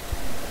stitch,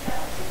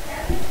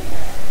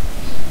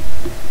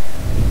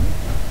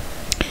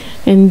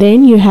 and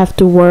then you have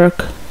to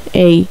work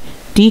a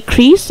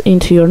decrease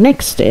into your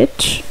next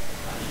stitch,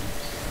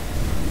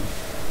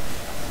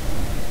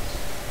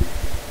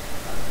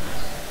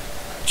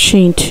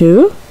 chain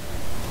 2,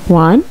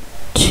 1,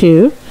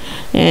 2,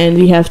 and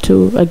we have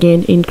to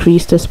again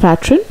increase this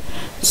pattern.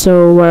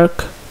 So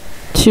work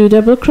 2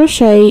 double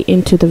crochet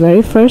into the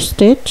very first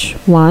stitch,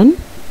 1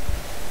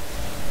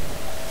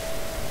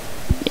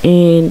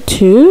 and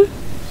 2,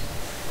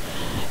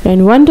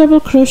 and 1 double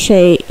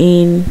crochet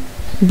in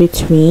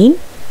between,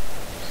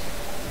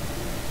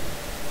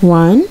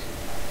 1,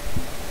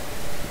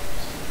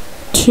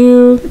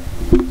 2,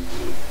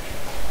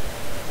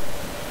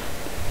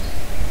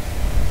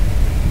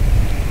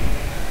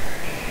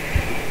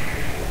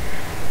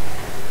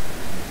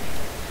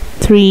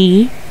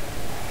 3,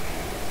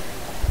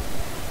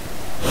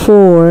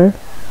 4,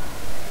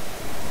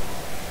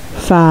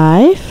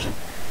 5,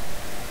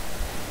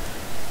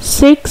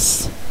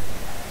 6,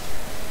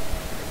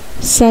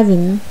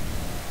 7,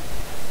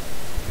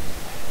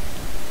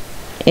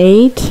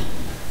 8,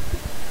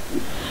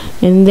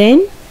 and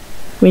then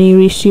when you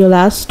reach your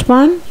last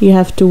one you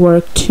have to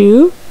work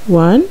 2,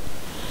 1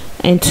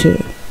 and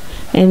 2,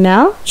 and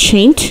now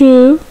chain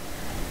 2,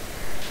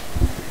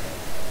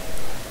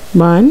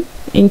 1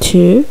 and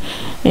 2,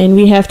 and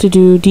we have to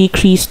do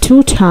decrease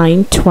 2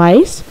 times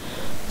twice.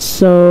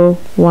 So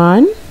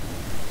 1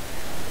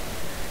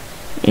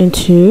 and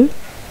 2,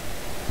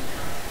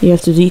 you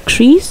have to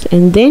decrease,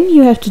 and then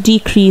you have to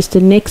decrease the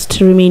next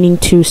remaining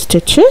 2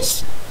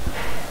 stitches.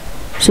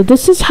 So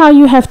this is how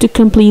you have to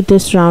complete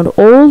this round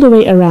all the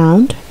way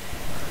around.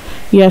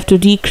 You have to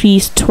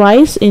decrease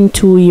twice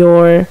into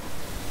your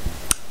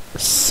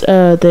this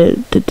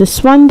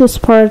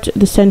part,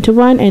 the center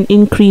one, and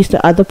increase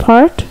the other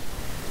part.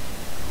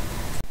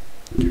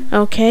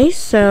 Okay,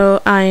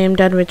 so I am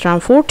done with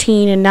round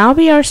 14 and now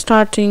we are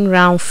starting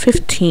round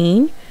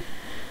 15.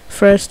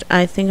 First,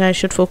 I think I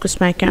should focus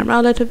my camera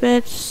a little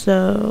bit,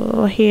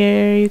 so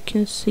here you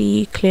can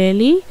see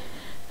clearly.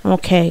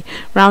 Okay,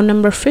 round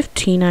number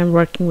 15 I'm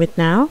working with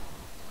now.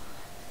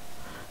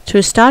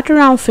 To start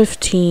round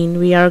 15,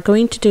 we are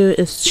going to do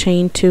is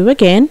chain 2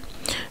 again,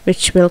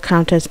 which will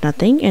count as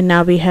nothing, and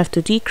now we have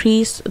to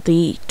decrease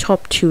the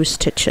top 2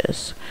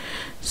 stitches.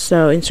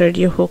 So insert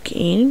your hook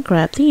in,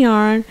 grab the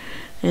yarn,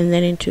 and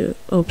then into,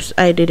 oops,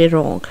 I did it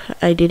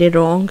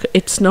wrong,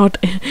 it's not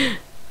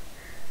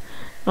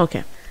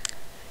okay,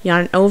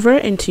 yarn over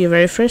into your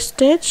very first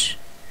stitch,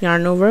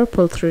 yarn over,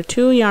 pull through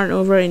 2, yarn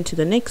over into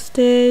the next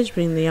stitch,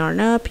 bring the yarn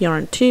up,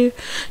 yarn 2,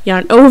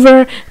 yarn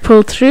over,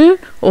 pull through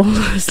all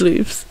those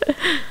loops.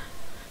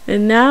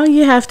 And now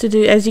you have to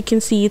do, as you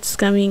can see, it's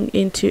coming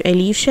into a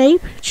leaf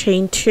shape,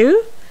 chain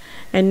 2,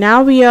 and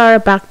now we are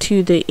back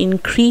to the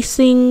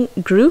increasing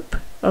group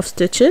of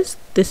stitches.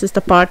 This is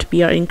the part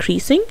we are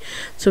increasing,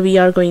 so we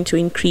are going to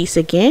increase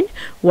again,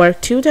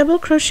 work 2 double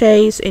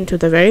crochets into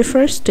the very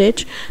first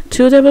stitch,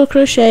 2 double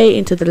crochet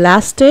into the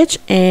last stitch,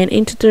 and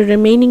into the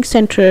remaining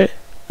center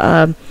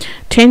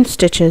 10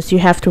 stitches you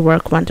have to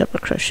work 1 double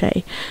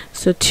crochet.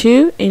 So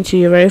 2 into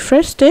your very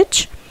first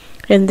stitch,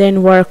 and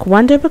then work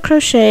 1 double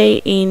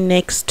crochet in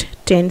next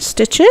 10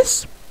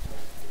 stitches,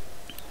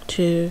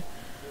 2,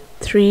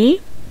 3,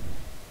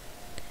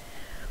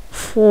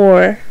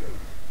 4,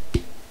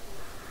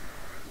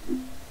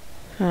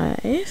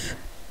 5,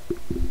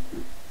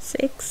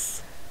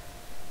 6,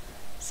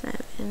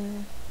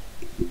 7,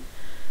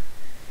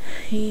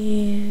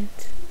 8,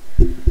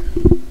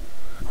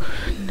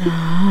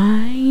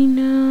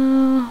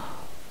 9,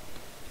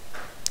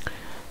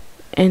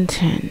 and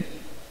 10.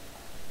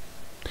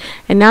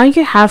 And now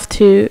you have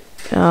to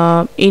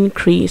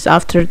increase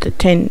after the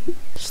 10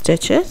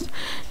 stitches.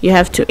 You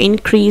have to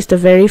increase the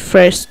very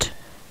first,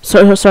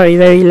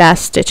 very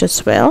last stitch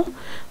as well.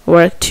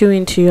 Work 2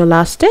 into your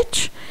last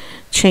stitch,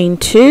 chain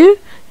 2,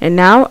 and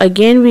now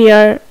again we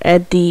are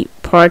at the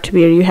part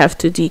where you have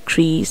to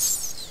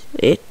decrease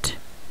it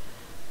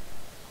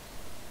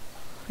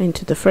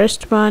into the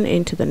first one,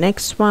 into the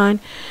next one,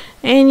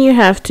 and you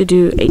have to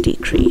do a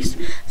decrease.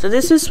 So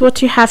this is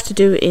what you have to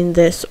do in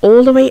this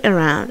all the way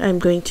around. I'm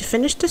going to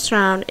finish this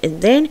round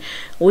and then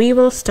we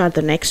will start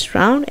the next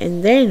round,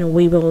 and then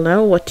we will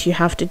know what you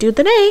have to do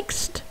the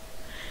next.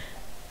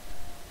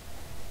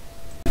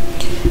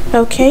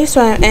 Okay,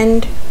 so I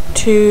end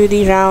to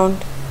the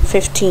round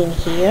 15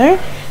 here,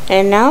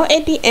 and now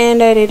at the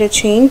end I did a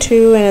chain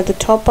 2, and at the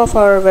top of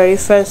our very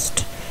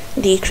first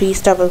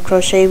decrease double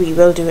crochet we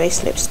will do a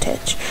slip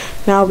stitch.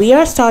 Now we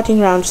are starting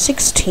round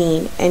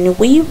 16 and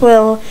we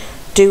will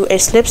do a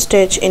slip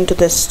stitch into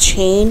this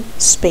chain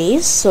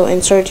space. So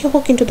insert your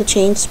hook into the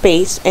chain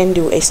space and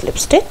do a slip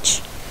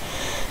stitch,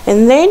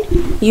 and then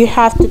you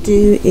have to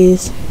do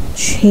is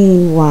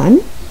chain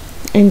 1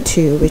 and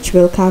 2, which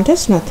will count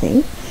as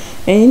nothing,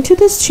 and into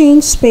this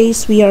chain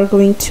space we are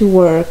going to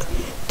work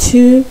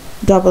 2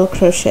 double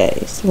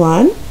crochets,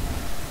 1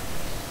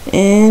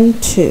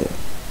 and 2.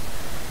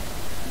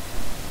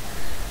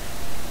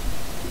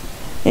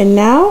 And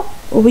now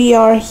we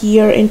are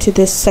here into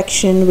this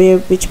section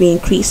which we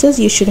increases.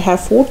 You should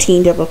have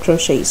 14 double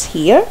crochets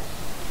here.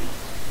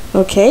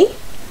 Okay,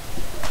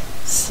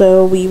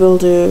 so we will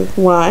do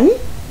 1,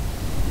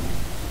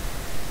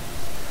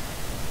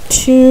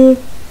 2,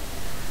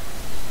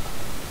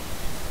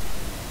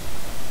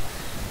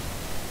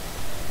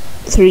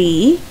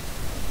 3,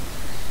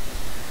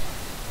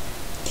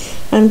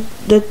 and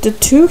the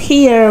 2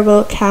 here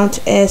will count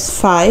as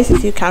 5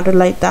 if you count it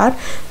like that,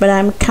 but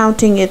I'm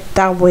counting it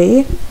that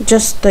way,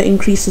 just the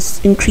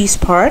increase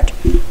part.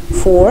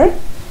 4,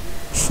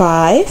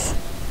 5,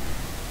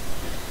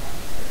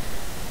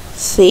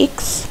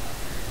 6,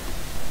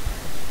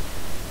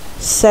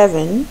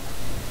 7,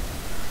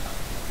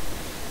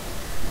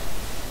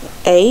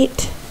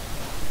 8,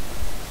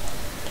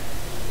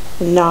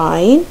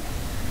 9,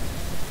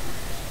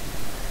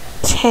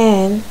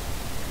 10,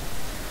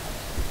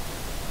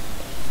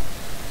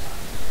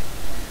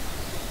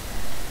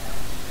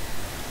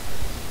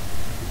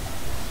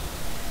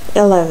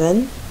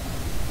 11,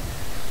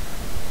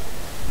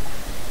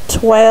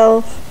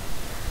 12,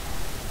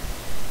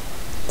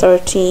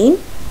 13,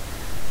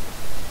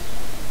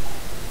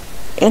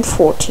 and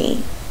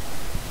 14.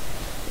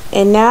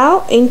 And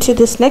now into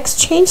this next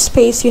chain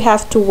space you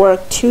have to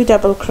work 2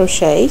 double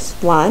crochets,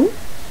 1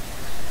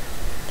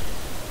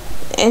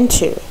 and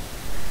 2.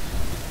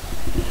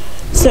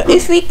 So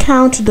if we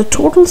count the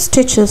total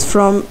stitches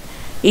from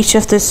each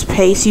of this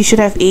space, you should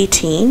have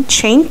 18.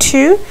 Chain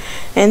 2,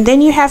 and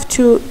then you have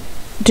to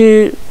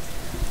do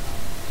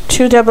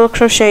 2 double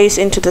crochets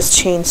into this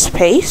chain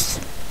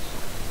space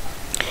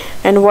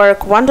and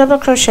work 1 double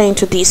crochet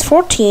into these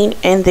 14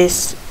 and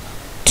this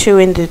 2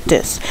 into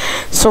this.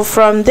 So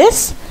from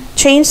this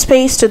chain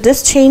space to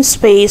this chain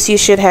space you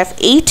should have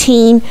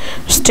 18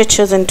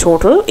 stitches in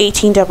total,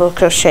 18 double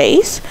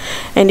crochets,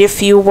 and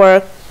if you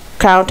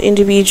count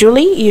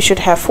individually you should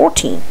have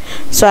 14.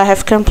 So I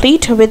have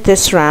complete with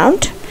this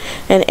round,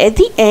 And at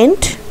the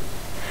end,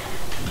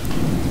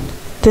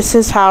 this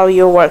is how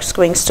your work's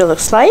going to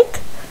look like.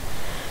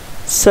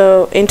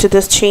 So into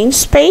this chain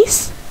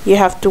space, you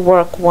have to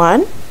work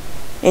 1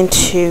 and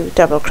 2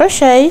 double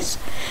crochets,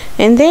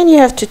 and then you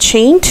have to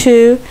chain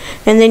 2,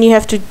 and then you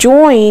have to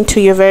join to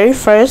your very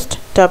first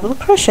double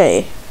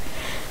crochet.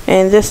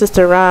 And this is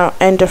the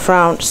end of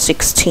round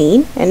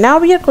 16, and now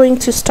we are going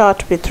to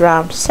start with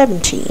round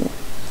 17.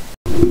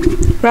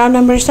 Round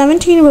number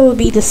 17 will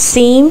be the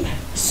same.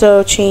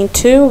 So chain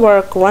 2,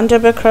 work 1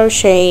 double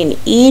crochet in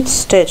each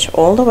stitch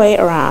all the way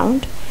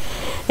around,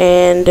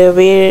 and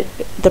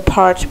the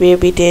part where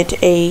we did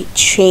a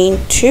chain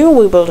 2,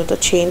 we will do the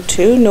chain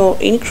 2, no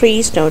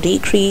increase, no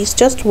decrease,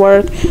 just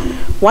work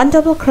 1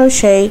 double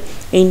crochet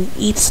in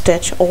each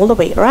stitch all the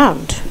way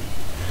around.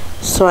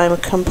 So I'm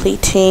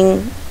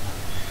completing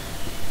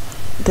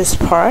this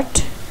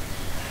part,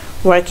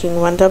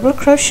 working 1 double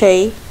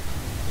crochet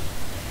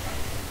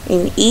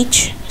in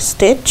each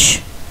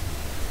stitch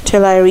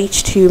till I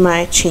reach to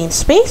my chain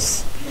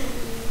space.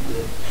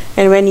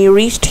 And when you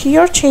reach to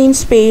your chain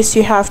space,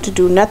 you have to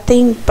do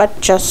nothing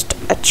but just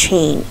a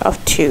chain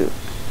of 2.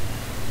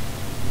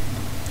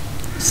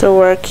 So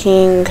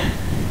working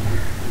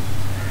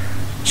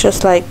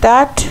just like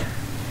that,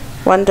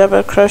 1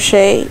 double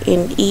crochet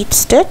in each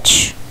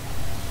stitch.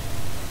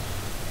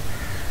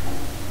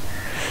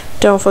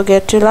 Don't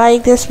forget to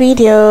like this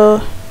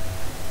video.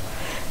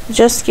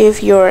 Just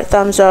give your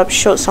thumbs up,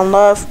 show some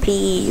love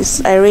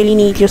please. I really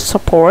need your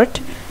support,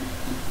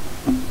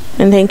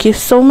 and thank you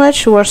so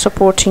much who are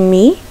supporting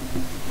me.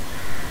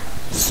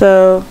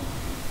 So,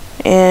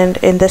 and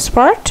in this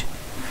part,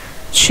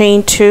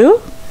 chain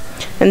 2,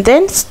 and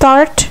then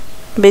start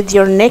with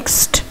your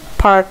next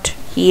part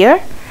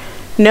here.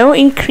 No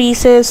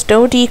increases,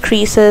 no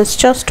decreases,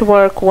 just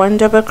work 1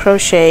 double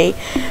crochet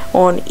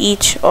on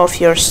each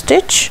of your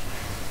stitch.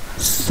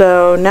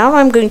 So now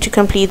I'm going to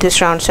complete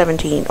this round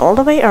 17 all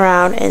the way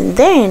around, and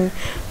then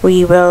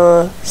we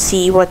will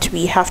see what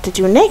we have to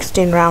do next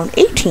in round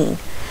 18.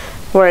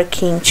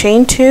 Working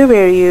chain 2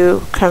 where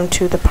you come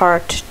to the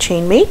part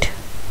chain mate.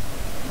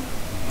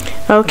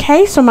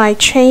 Okay, so my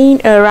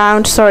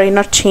round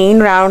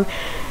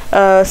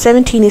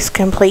 17 is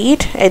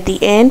complete. At the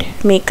end,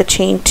 make a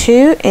chain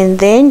 2 and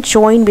then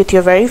join with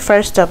your very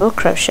first double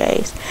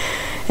crochets.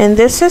 And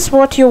this is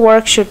what your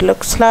work should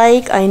look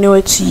like. I know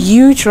it's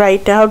huge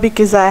right now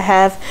because I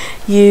have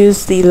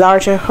used the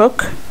larger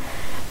hook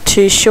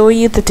to show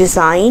you the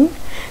design,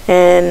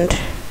 and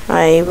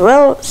I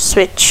will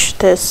switch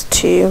this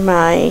to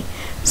my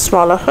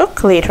smaller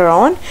hook later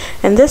on.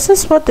 And this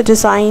is what the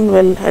design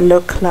will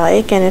look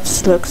like, and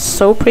it looks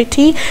so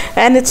pretty,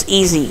 and it's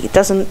easy.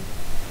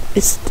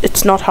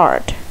 It's not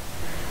hard.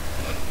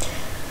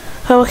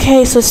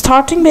 Okay, so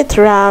starting with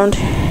round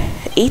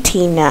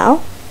 18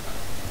 now.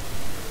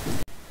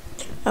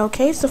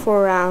 Okay, so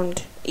for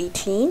round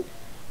 18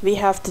 we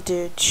have to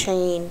do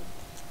chain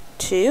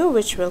 2,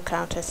 which will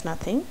count as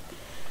nothing.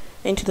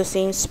 Into the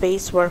same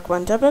space, work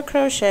 1 double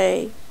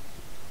crochet,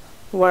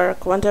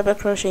 work 1 double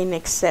crochet,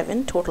 next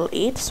 7, total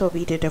 8. So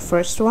we did the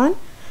first one,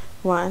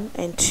 1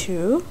 and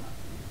 2,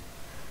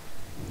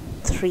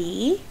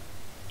 3,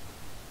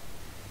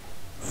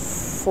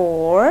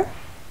 4,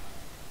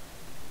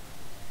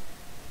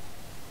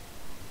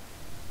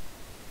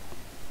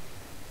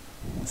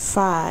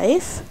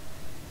 5,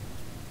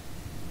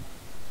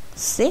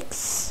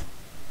 6,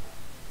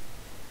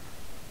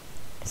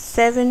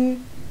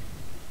 7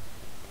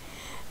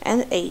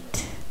 and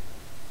 8.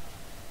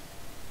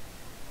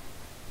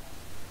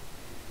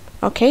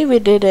 Okay, we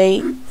did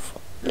 8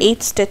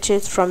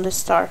 stitches from the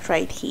start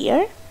right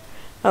here.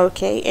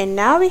 Okay, and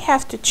now we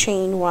have to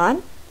chain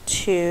 1,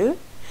 2,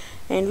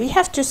 and we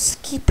have to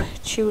skip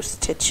 2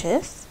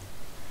 stitches.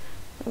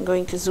 I'm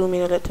going to zoom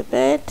in a little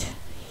bit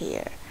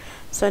here.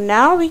 So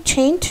now we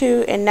chain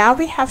 2, and now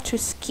we have to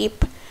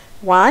skip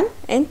 1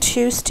 and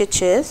 2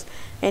 stitches,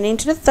 and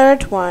into the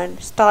third one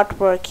start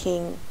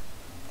working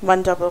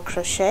 1 double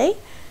crochet.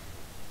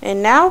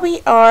 And now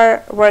we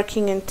are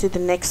working into the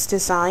next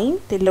design,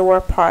 the lower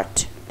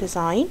part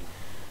design.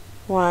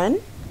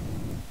 1,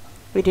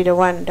 we did a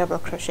 1 double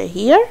crochet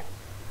here.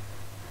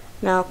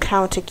 Now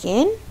count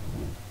again,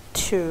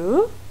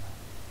 2,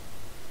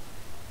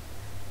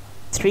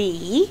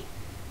 3,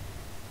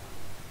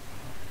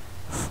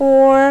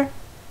 4,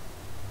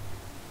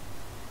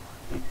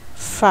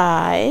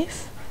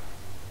 5,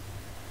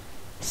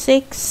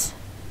 6,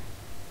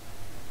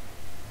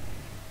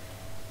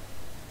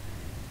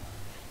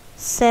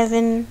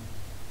 7,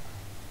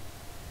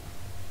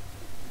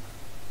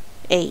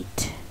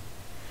 8.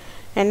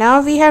 And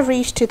now we have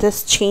reached to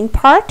this chain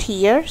part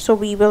here, so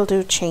we will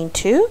do chain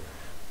 2,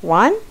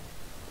 1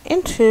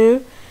 and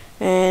 2,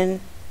 and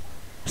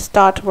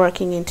start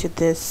working into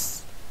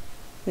this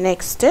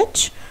next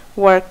stitch.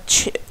 Work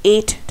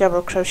 8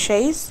 double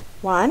crochets,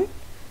 1,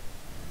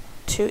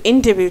 2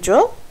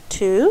 individual,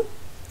 2,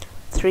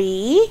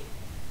 3,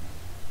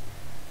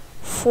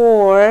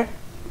 4,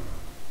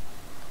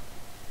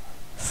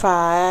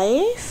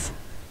 5,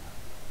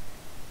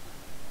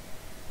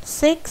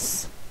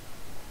 6,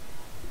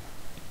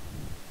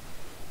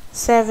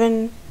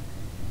 7,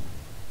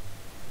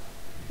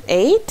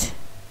 8,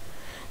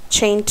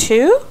 chain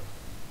 2,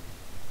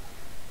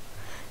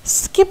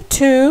 skip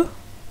 2,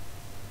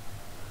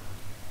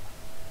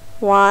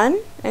 1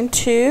 and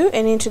 2,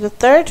 and into the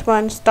third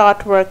one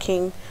start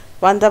working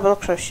 1 double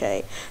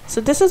crochet.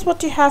 So this is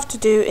what you have to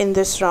do in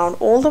this round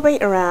all the way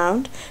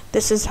around.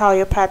 This is how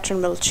your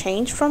pattern will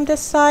change from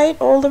this side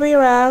all the way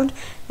around,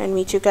 and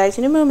meet you guys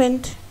in a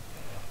moment.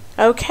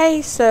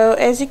 Okay, so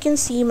as you can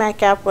see, my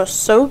cap was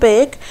so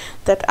big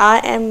that I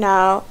am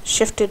now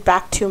shifted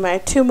back to my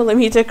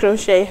 2mm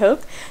crochet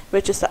hook,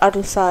 which is the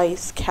adult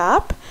size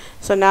cap.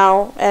 So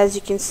now, as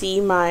you can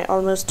see, my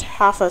almost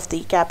half of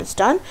the cap is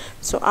done.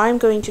 So I'm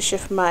going to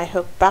shift my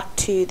hook back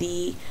to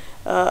the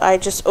I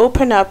just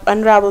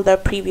unraveled the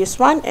previous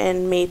one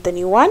and made the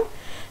new one,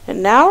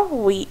 and now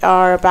we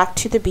are back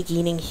to the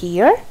beginning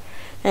here.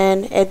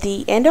 And at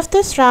the end of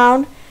this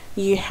round,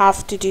 you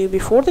have to do,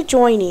 before the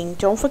joining,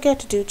 don't forget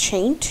to do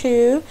chain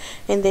 2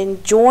 and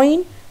then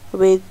join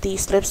with the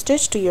slip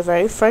stitch to your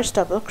very first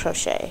double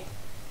crochet.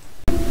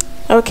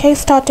 Okay,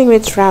 starting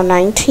with round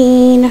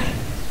 19.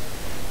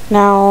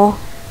 Now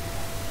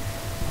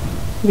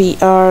we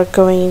are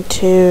going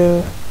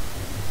to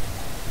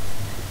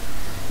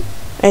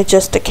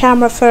adjust the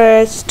camera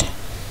first.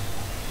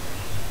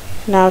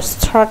 Now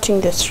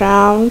starting this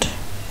round,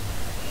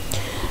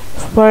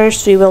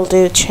 first we will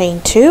do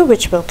chain 2,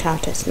 which will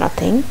count as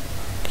nothing.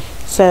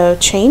 So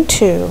chain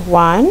 2,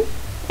 1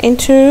 and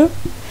 2,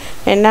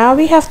 and now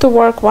we have to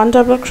work 1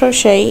 double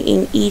crochet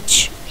in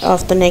each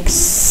of the next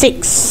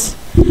 6.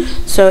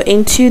 So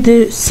into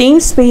the same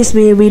space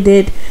where we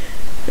did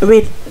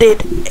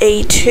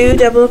a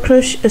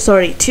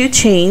 2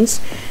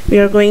 chains, we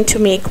are going to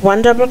make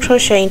 1 double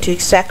crochet into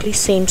exactly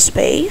same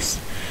space.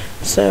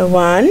 So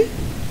 1,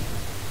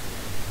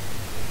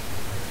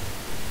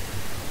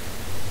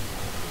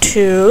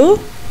 2,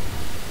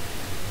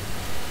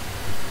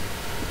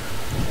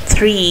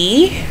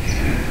 3,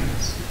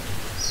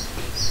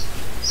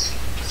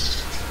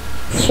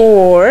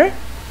 4,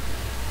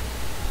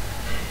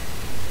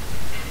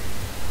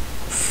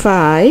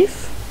 5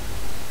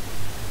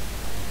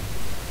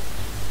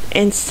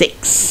 and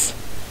 6.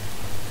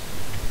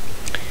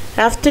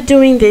 After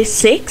doing this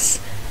 6,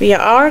 we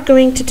are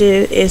going to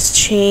do is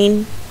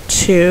chain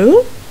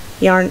 2,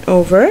 yarn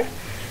over,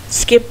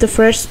 skip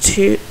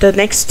the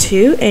next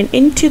 2, and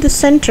into the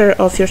center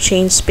of your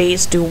chain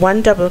space do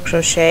 1 double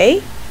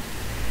crochet,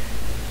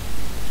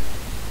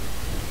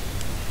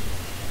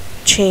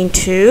 chain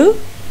 2,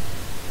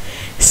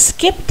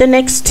 skip the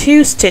next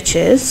 2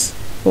 stitches,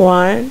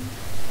 1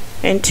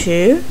 and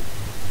 2,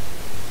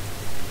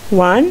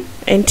 1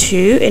 and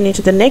 2, and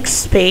into the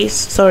next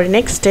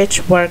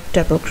stitch work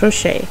double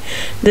crochet.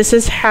 This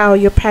is how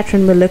your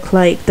pattern will look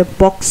like, the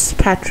box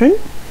pattern.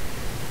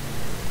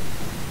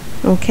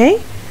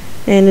 Okay,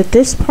 and at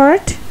this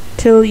part,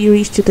 till you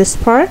reach to this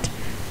part,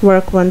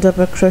 work 1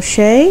 double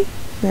crochet.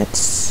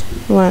 That's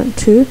 1,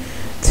 2,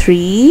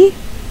 3,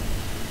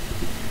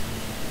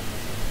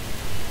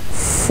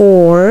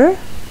 4,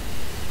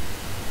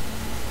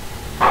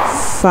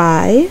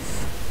 5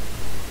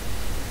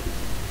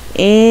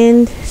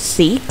 and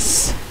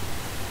 6,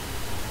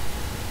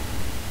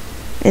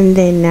 and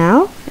then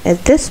now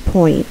at this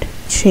point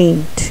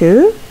chain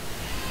 2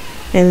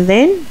 and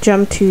then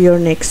jump to your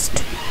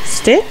next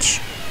stitch,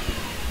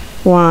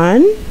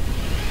 1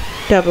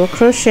 double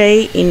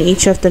crochet in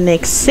each of the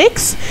next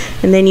 6,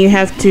 and then you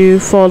have to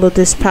follow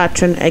this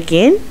pattern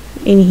again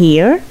in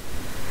here.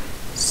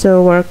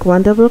 So work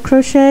 1 double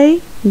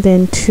crochet,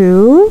 then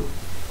 2,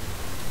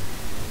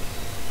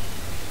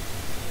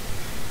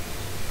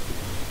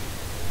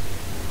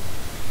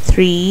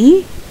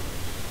 3,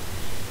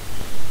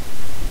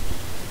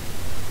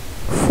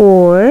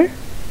 4,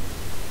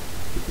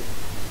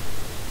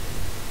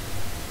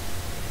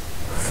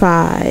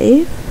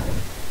 5,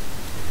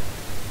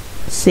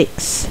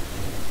 6.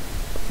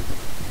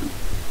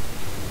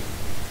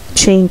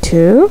 Chain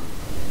 2,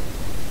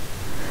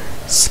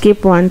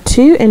 skip 1,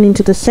 2, and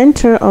into the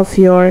center of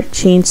your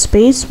chain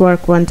space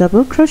work 1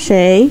 double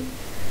crochet,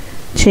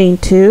 chain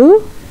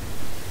 2,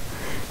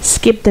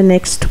 skip the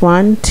next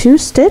 1, 2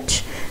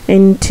 stitch,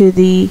 into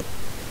the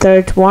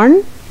third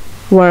one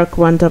work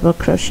 1 double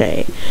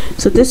crochet.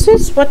 So this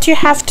is what you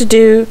have to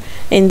do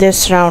in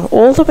this round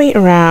all the way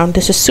around.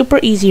 This is super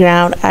easy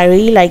round. I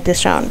really like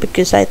this round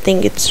because I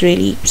think it's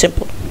really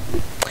simple.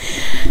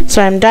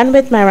 So I'm done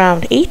with my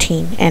round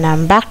 18 and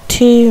I'm back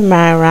to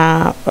my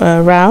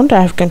round.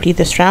 I have completed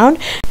this round.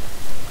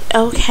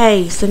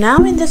 Okay, so now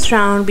in this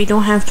round we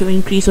don't have to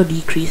increase or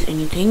decrease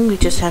anything. We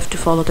just have to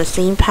follow the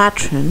same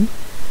pattern.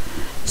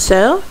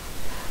 So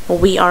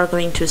we are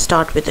going to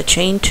start with the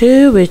chain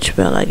 2, which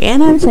will,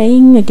 again I'm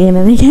saying again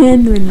and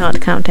again, will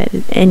not count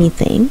as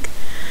anything.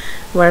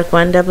 Work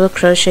 1 double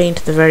crochet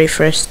into the very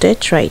first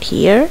stitch right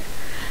here,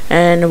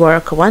 and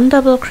work 1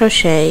 double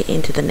crochet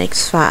into the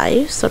next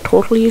 5. So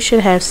total you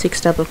should have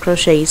 6 double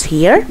crochets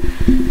here.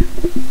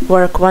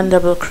 Work 1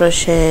 double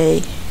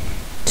crochet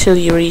till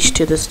you reach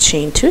to this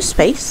chain 2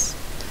 space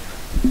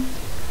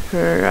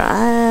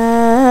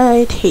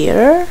right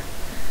here,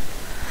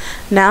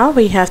 Now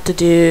we have to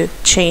do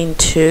chain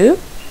 2.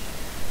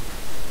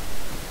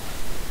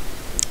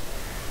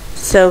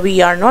 So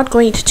we are not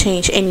going to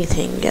change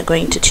anything. We are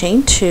going to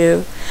chain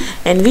 2,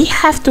 and we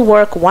have to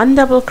work 1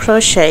 double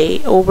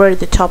crochet over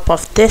the top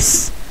of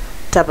this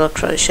double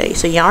crochet.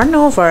 So yarn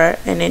over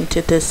and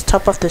into this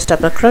top of this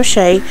double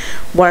crochet,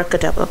 work a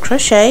double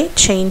crochet,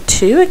 chain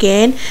 2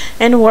 again,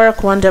 and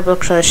work 1 double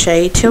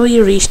crochet till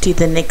you reach to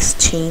the next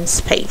chain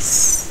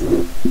space.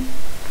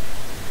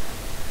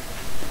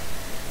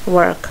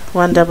 Work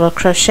 1 double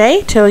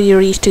crochet till you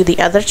reach to the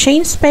other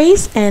chain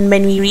space, and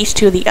when we reach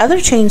to the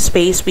other chain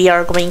space, we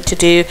are going to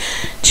do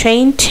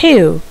chain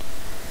 2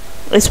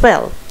 as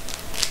well.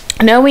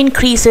 No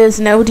increases,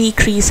 no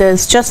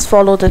decreases, just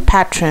follow the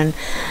pattern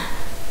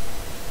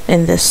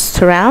in this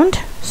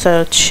round.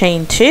 So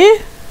chain 2,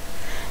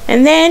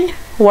 and then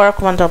work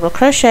 1 double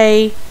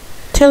crochet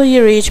till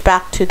you reach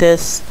back to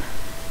this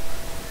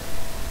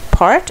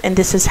part, and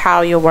this is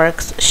how your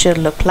works should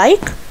look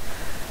like.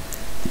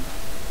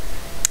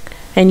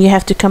 And you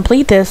have to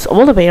complete this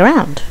all the way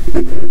around.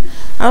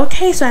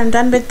 Okay, so I'm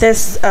done with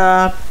this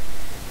round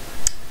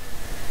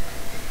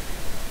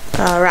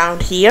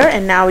here,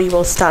 and now we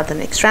will start the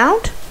next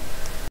round.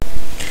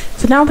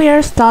 So now we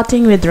are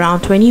starting with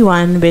round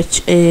 21,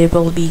 which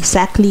will be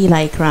exactly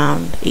like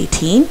round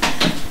 18.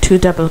 2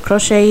 double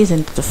crochets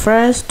into the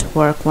first,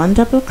 work 1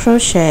 double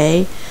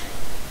crochet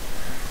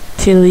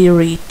till you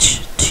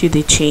reach to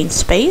the chain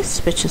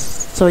space, which is,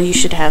 so you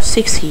should have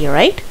 6 here,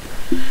 right?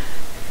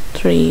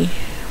 3,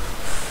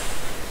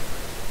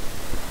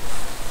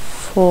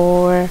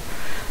 4,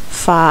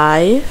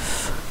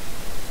 5,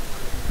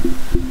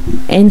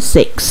 and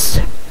 6.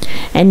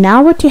 And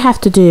now what you have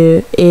to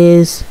do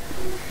is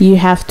you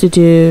have to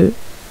do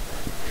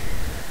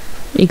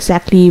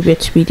exactly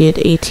which we did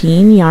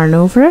 18, yarn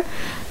over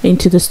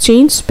into this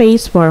chain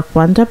space, work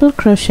 1 double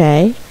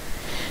crochet,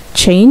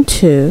 chain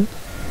 2,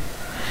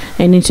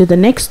 and into the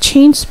next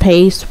chain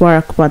space,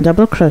 work 1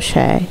 double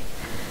crochet.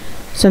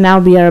 So now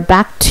we are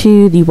back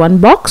to the 1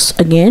 box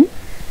again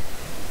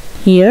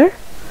here.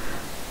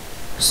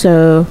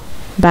 So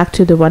back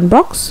to the 1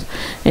 box,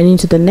 and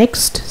into the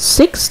next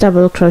 6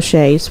 double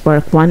crochets,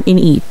 work 1 in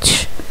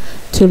each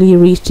till you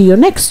reach to your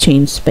next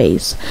chain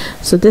space.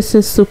 So this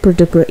is super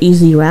duper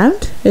easy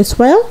round as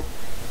well.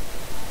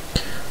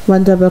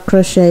 1 double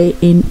crochet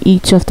in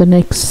each of the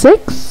next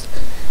 6,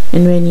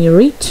 and when you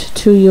reach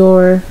to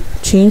your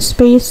chain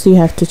space, you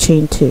have to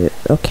chain 2.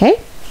 Okay,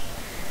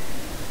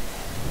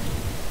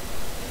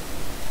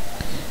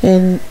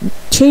 and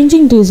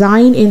changing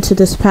design into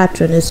this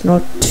pattern is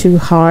not too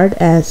hard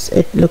as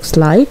it looks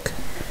like,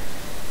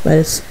 but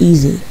it's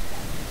easy.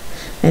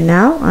 And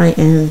now I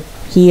am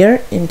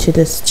here into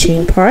this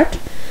chain part,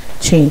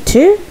 chain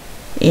 2,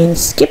 and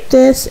skip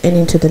this and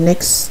into the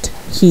next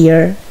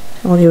here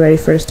on your very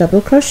first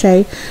double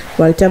crochet,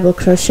 work double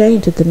crochet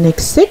into the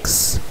next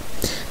 6.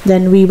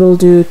 Then we will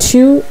do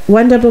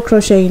 1 double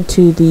crochet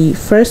into the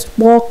first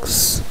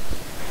box.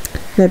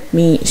 Let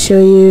me show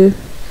you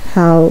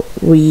how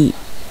we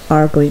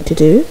are going to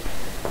do.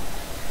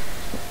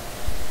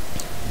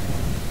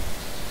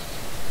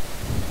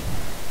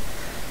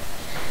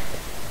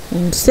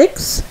 And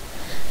 6,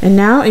 and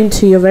now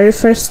into your very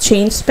first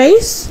chain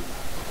space,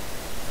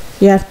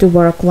 you have to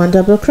work 1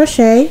 double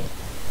crochet,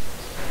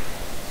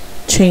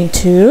 chain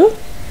 2,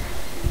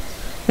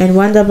 and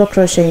 1 double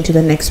crochet into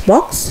the next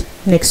box,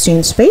 next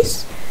chain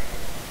space,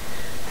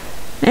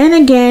 and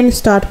again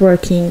start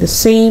working the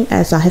same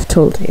as I have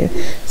told you.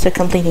 So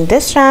completing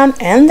this round,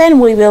 and then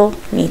we will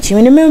meet you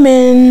in a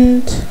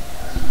moment.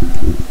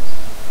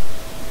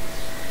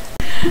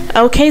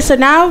 Okay, so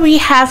now we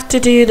have to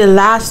do the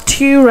last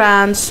 2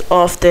 rounds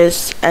of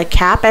this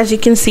cap. As you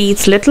can see,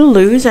 it's a little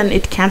loose and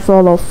it can't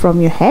fall off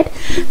from your head.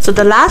 So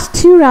the last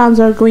 2 rounds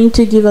are going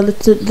to give a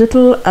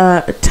little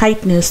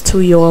tightness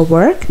to your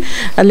work,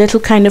 a little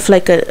kind of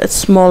like a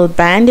small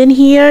band in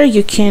here.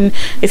 You can,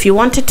 if you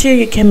wanted to,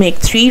 you can make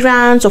 3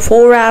 rounds or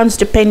 4 rounds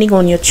depending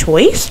on your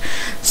choice.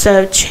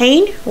 So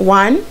chain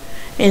 1,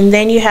 and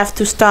then you have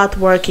to start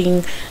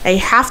working a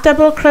half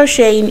double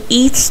crochet in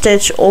each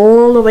stitch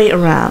all the way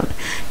around.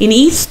 In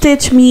each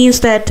stitch means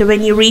that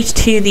when you reach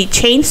to the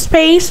chain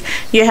space,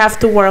 you have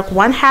to work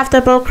 1 half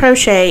double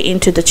crochet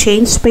into the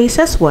chain space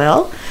as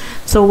well.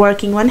 So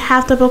working 1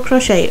 half double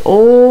crochet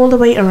all the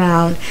way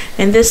around,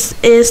 and this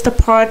is the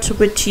part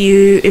which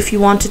you, if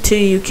you wanted to,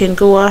 you can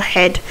go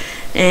ahead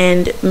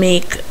and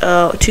make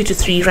 2 to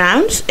 3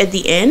 rounds at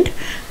the end,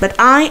 but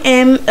I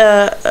am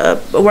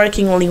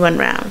working only 1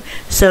 round.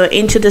 So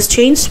into this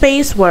chain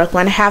space, work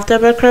 1 half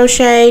double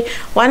crochet,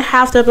 1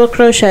 half double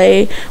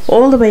crochet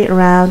all the way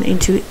around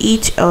into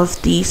each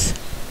of these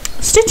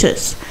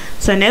stitches.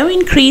 So no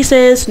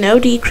increases, no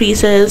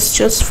decreases,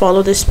 just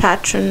follow this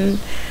pattern,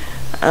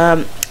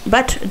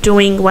 but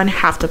doing 1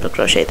 half double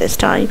crochet this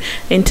time.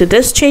 Into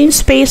this chain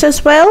space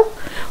as well,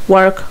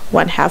 work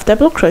 1 half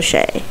double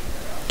crochet.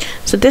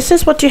 So this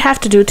is what you have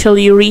to do till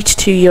you reach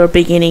to your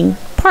beginning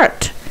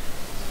part.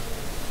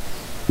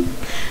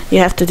 You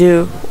have to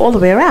do all the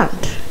way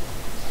around.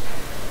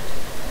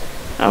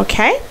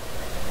 Okay,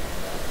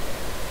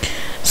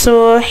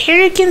 So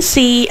here you can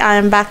see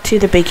I'm back to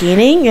the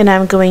beginning, and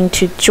I'm going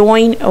to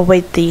join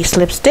with the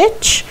slip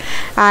stitch.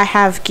 I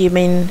have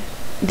given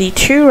the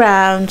 2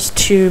 rounds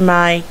to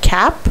my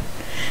cap.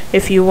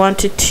 If you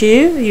wanted to,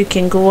 you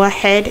can go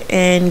ahead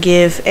and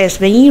give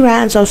as many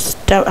rounds of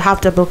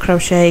half double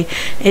crochet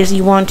as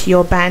you want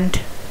your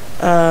band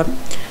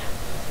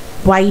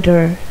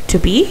wider to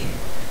be.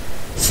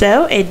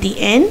 So at the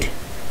end,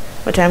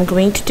 what I'm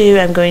going to do,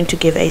 I'm going to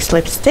give a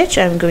slip stitch.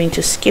 I'm going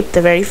to skip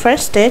the very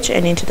first stitch,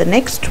 and into the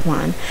next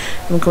one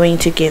I'm going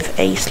to give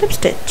a slip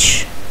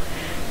stitch,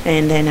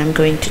 and then I'm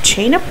going to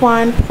chain up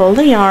 1, pull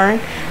the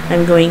yarn.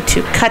 I'm going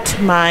to cut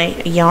my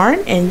yarn,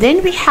 and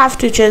then we have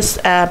to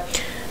just sew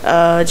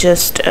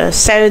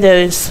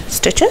those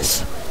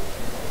stitches,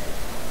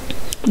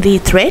 the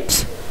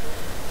threads.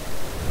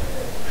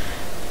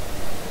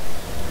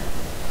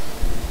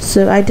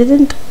 So I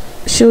didn't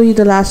show you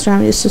the last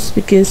round, it's just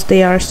because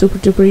they are super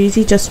duper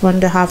easy. Just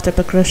 1 half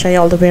double crochet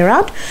all the way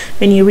around.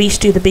 When you reach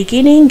to the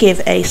beginning,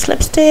 give a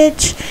slip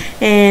stitch,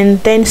 and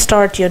then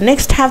start your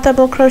next half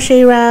double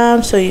crochet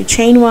round. So you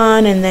chain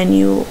 1, and then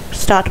you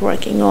start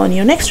working on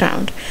your next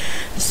round.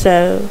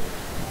 So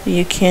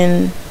you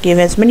can give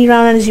as many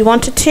rounds as you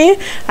wanted to.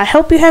 I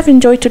hope you have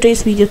enjoyed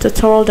today's video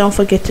tutorial. Don't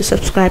forget to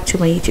subscribe to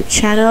my YouTube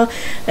channel.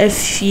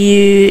 If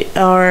you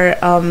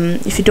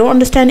don't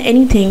understand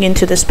anything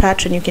into this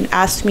pattern, you can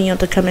ask me on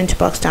the comment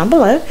box down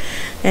below,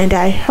 and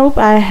I hope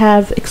I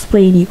have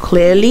explained you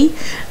clearly.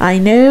 I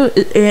know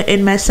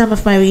in some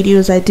of my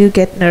videos I do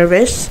get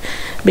nervous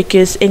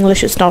because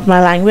English is not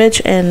my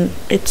language, and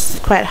it's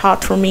quite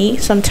hard for me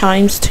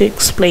sometimes to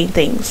explain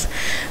things.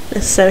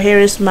 So here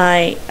is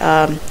my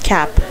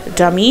cap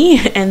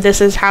dummy, and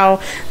this is how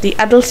the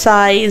adult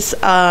size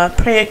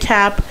prayer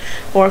cap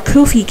or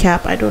kufi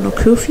cap, I don't know,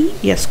 kufi,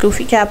 yes,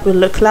 kufi cap will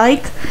look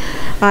like.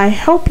 I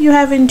hope you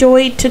have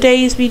enjoyed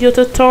today's video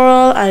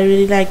tutorial. I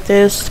really like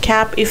this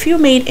cap. If you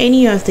made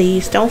any of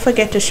these, don't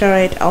forget to share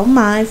it on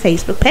my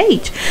Facebook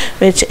page,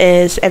 which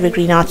is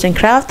Evergreen Arts and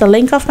Craft. The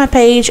link of my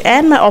page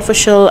and my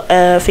official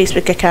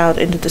Facebook account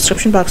in the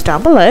description box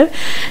down below.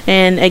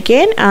 And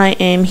again, I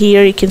am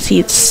here, you can see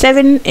it's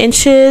 7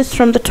 inches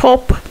from the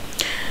top,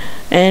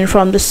 and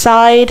from the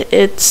side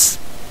it's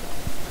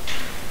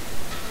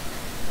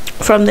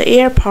from the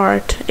ear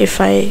part,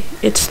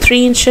 it's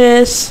 3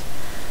 inches,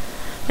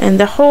 and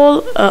the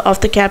whole of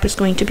the cap is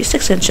going to be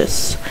 6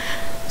 inches.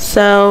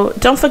 So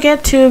don't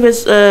forget to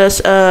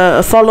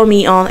follow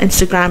me on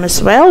Instagram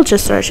as well.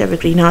 Just search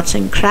Evergreen Arts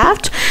and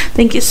Craft.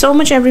 Thank you so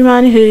much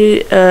everyone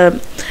who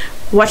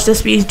watch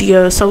this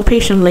video so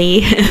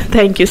patiently.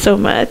 Thank you so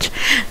much.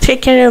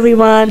 Take care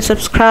everyone,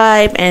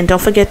 subscribe, and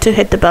don't forget to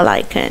hit the bell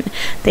icon.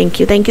 Thank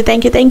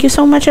you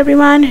so much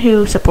everyone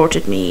who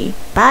supported me.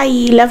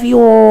 Bye, love you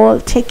all,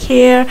 take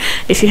care.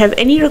 If you have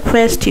any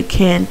requests, you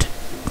can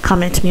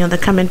comment me on the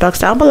comment box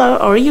down below,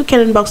 or you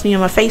can inbox me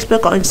on my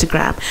Facebook or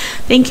Instagram.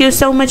 Thank you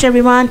so much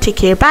everyone, take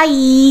care,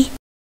 bye.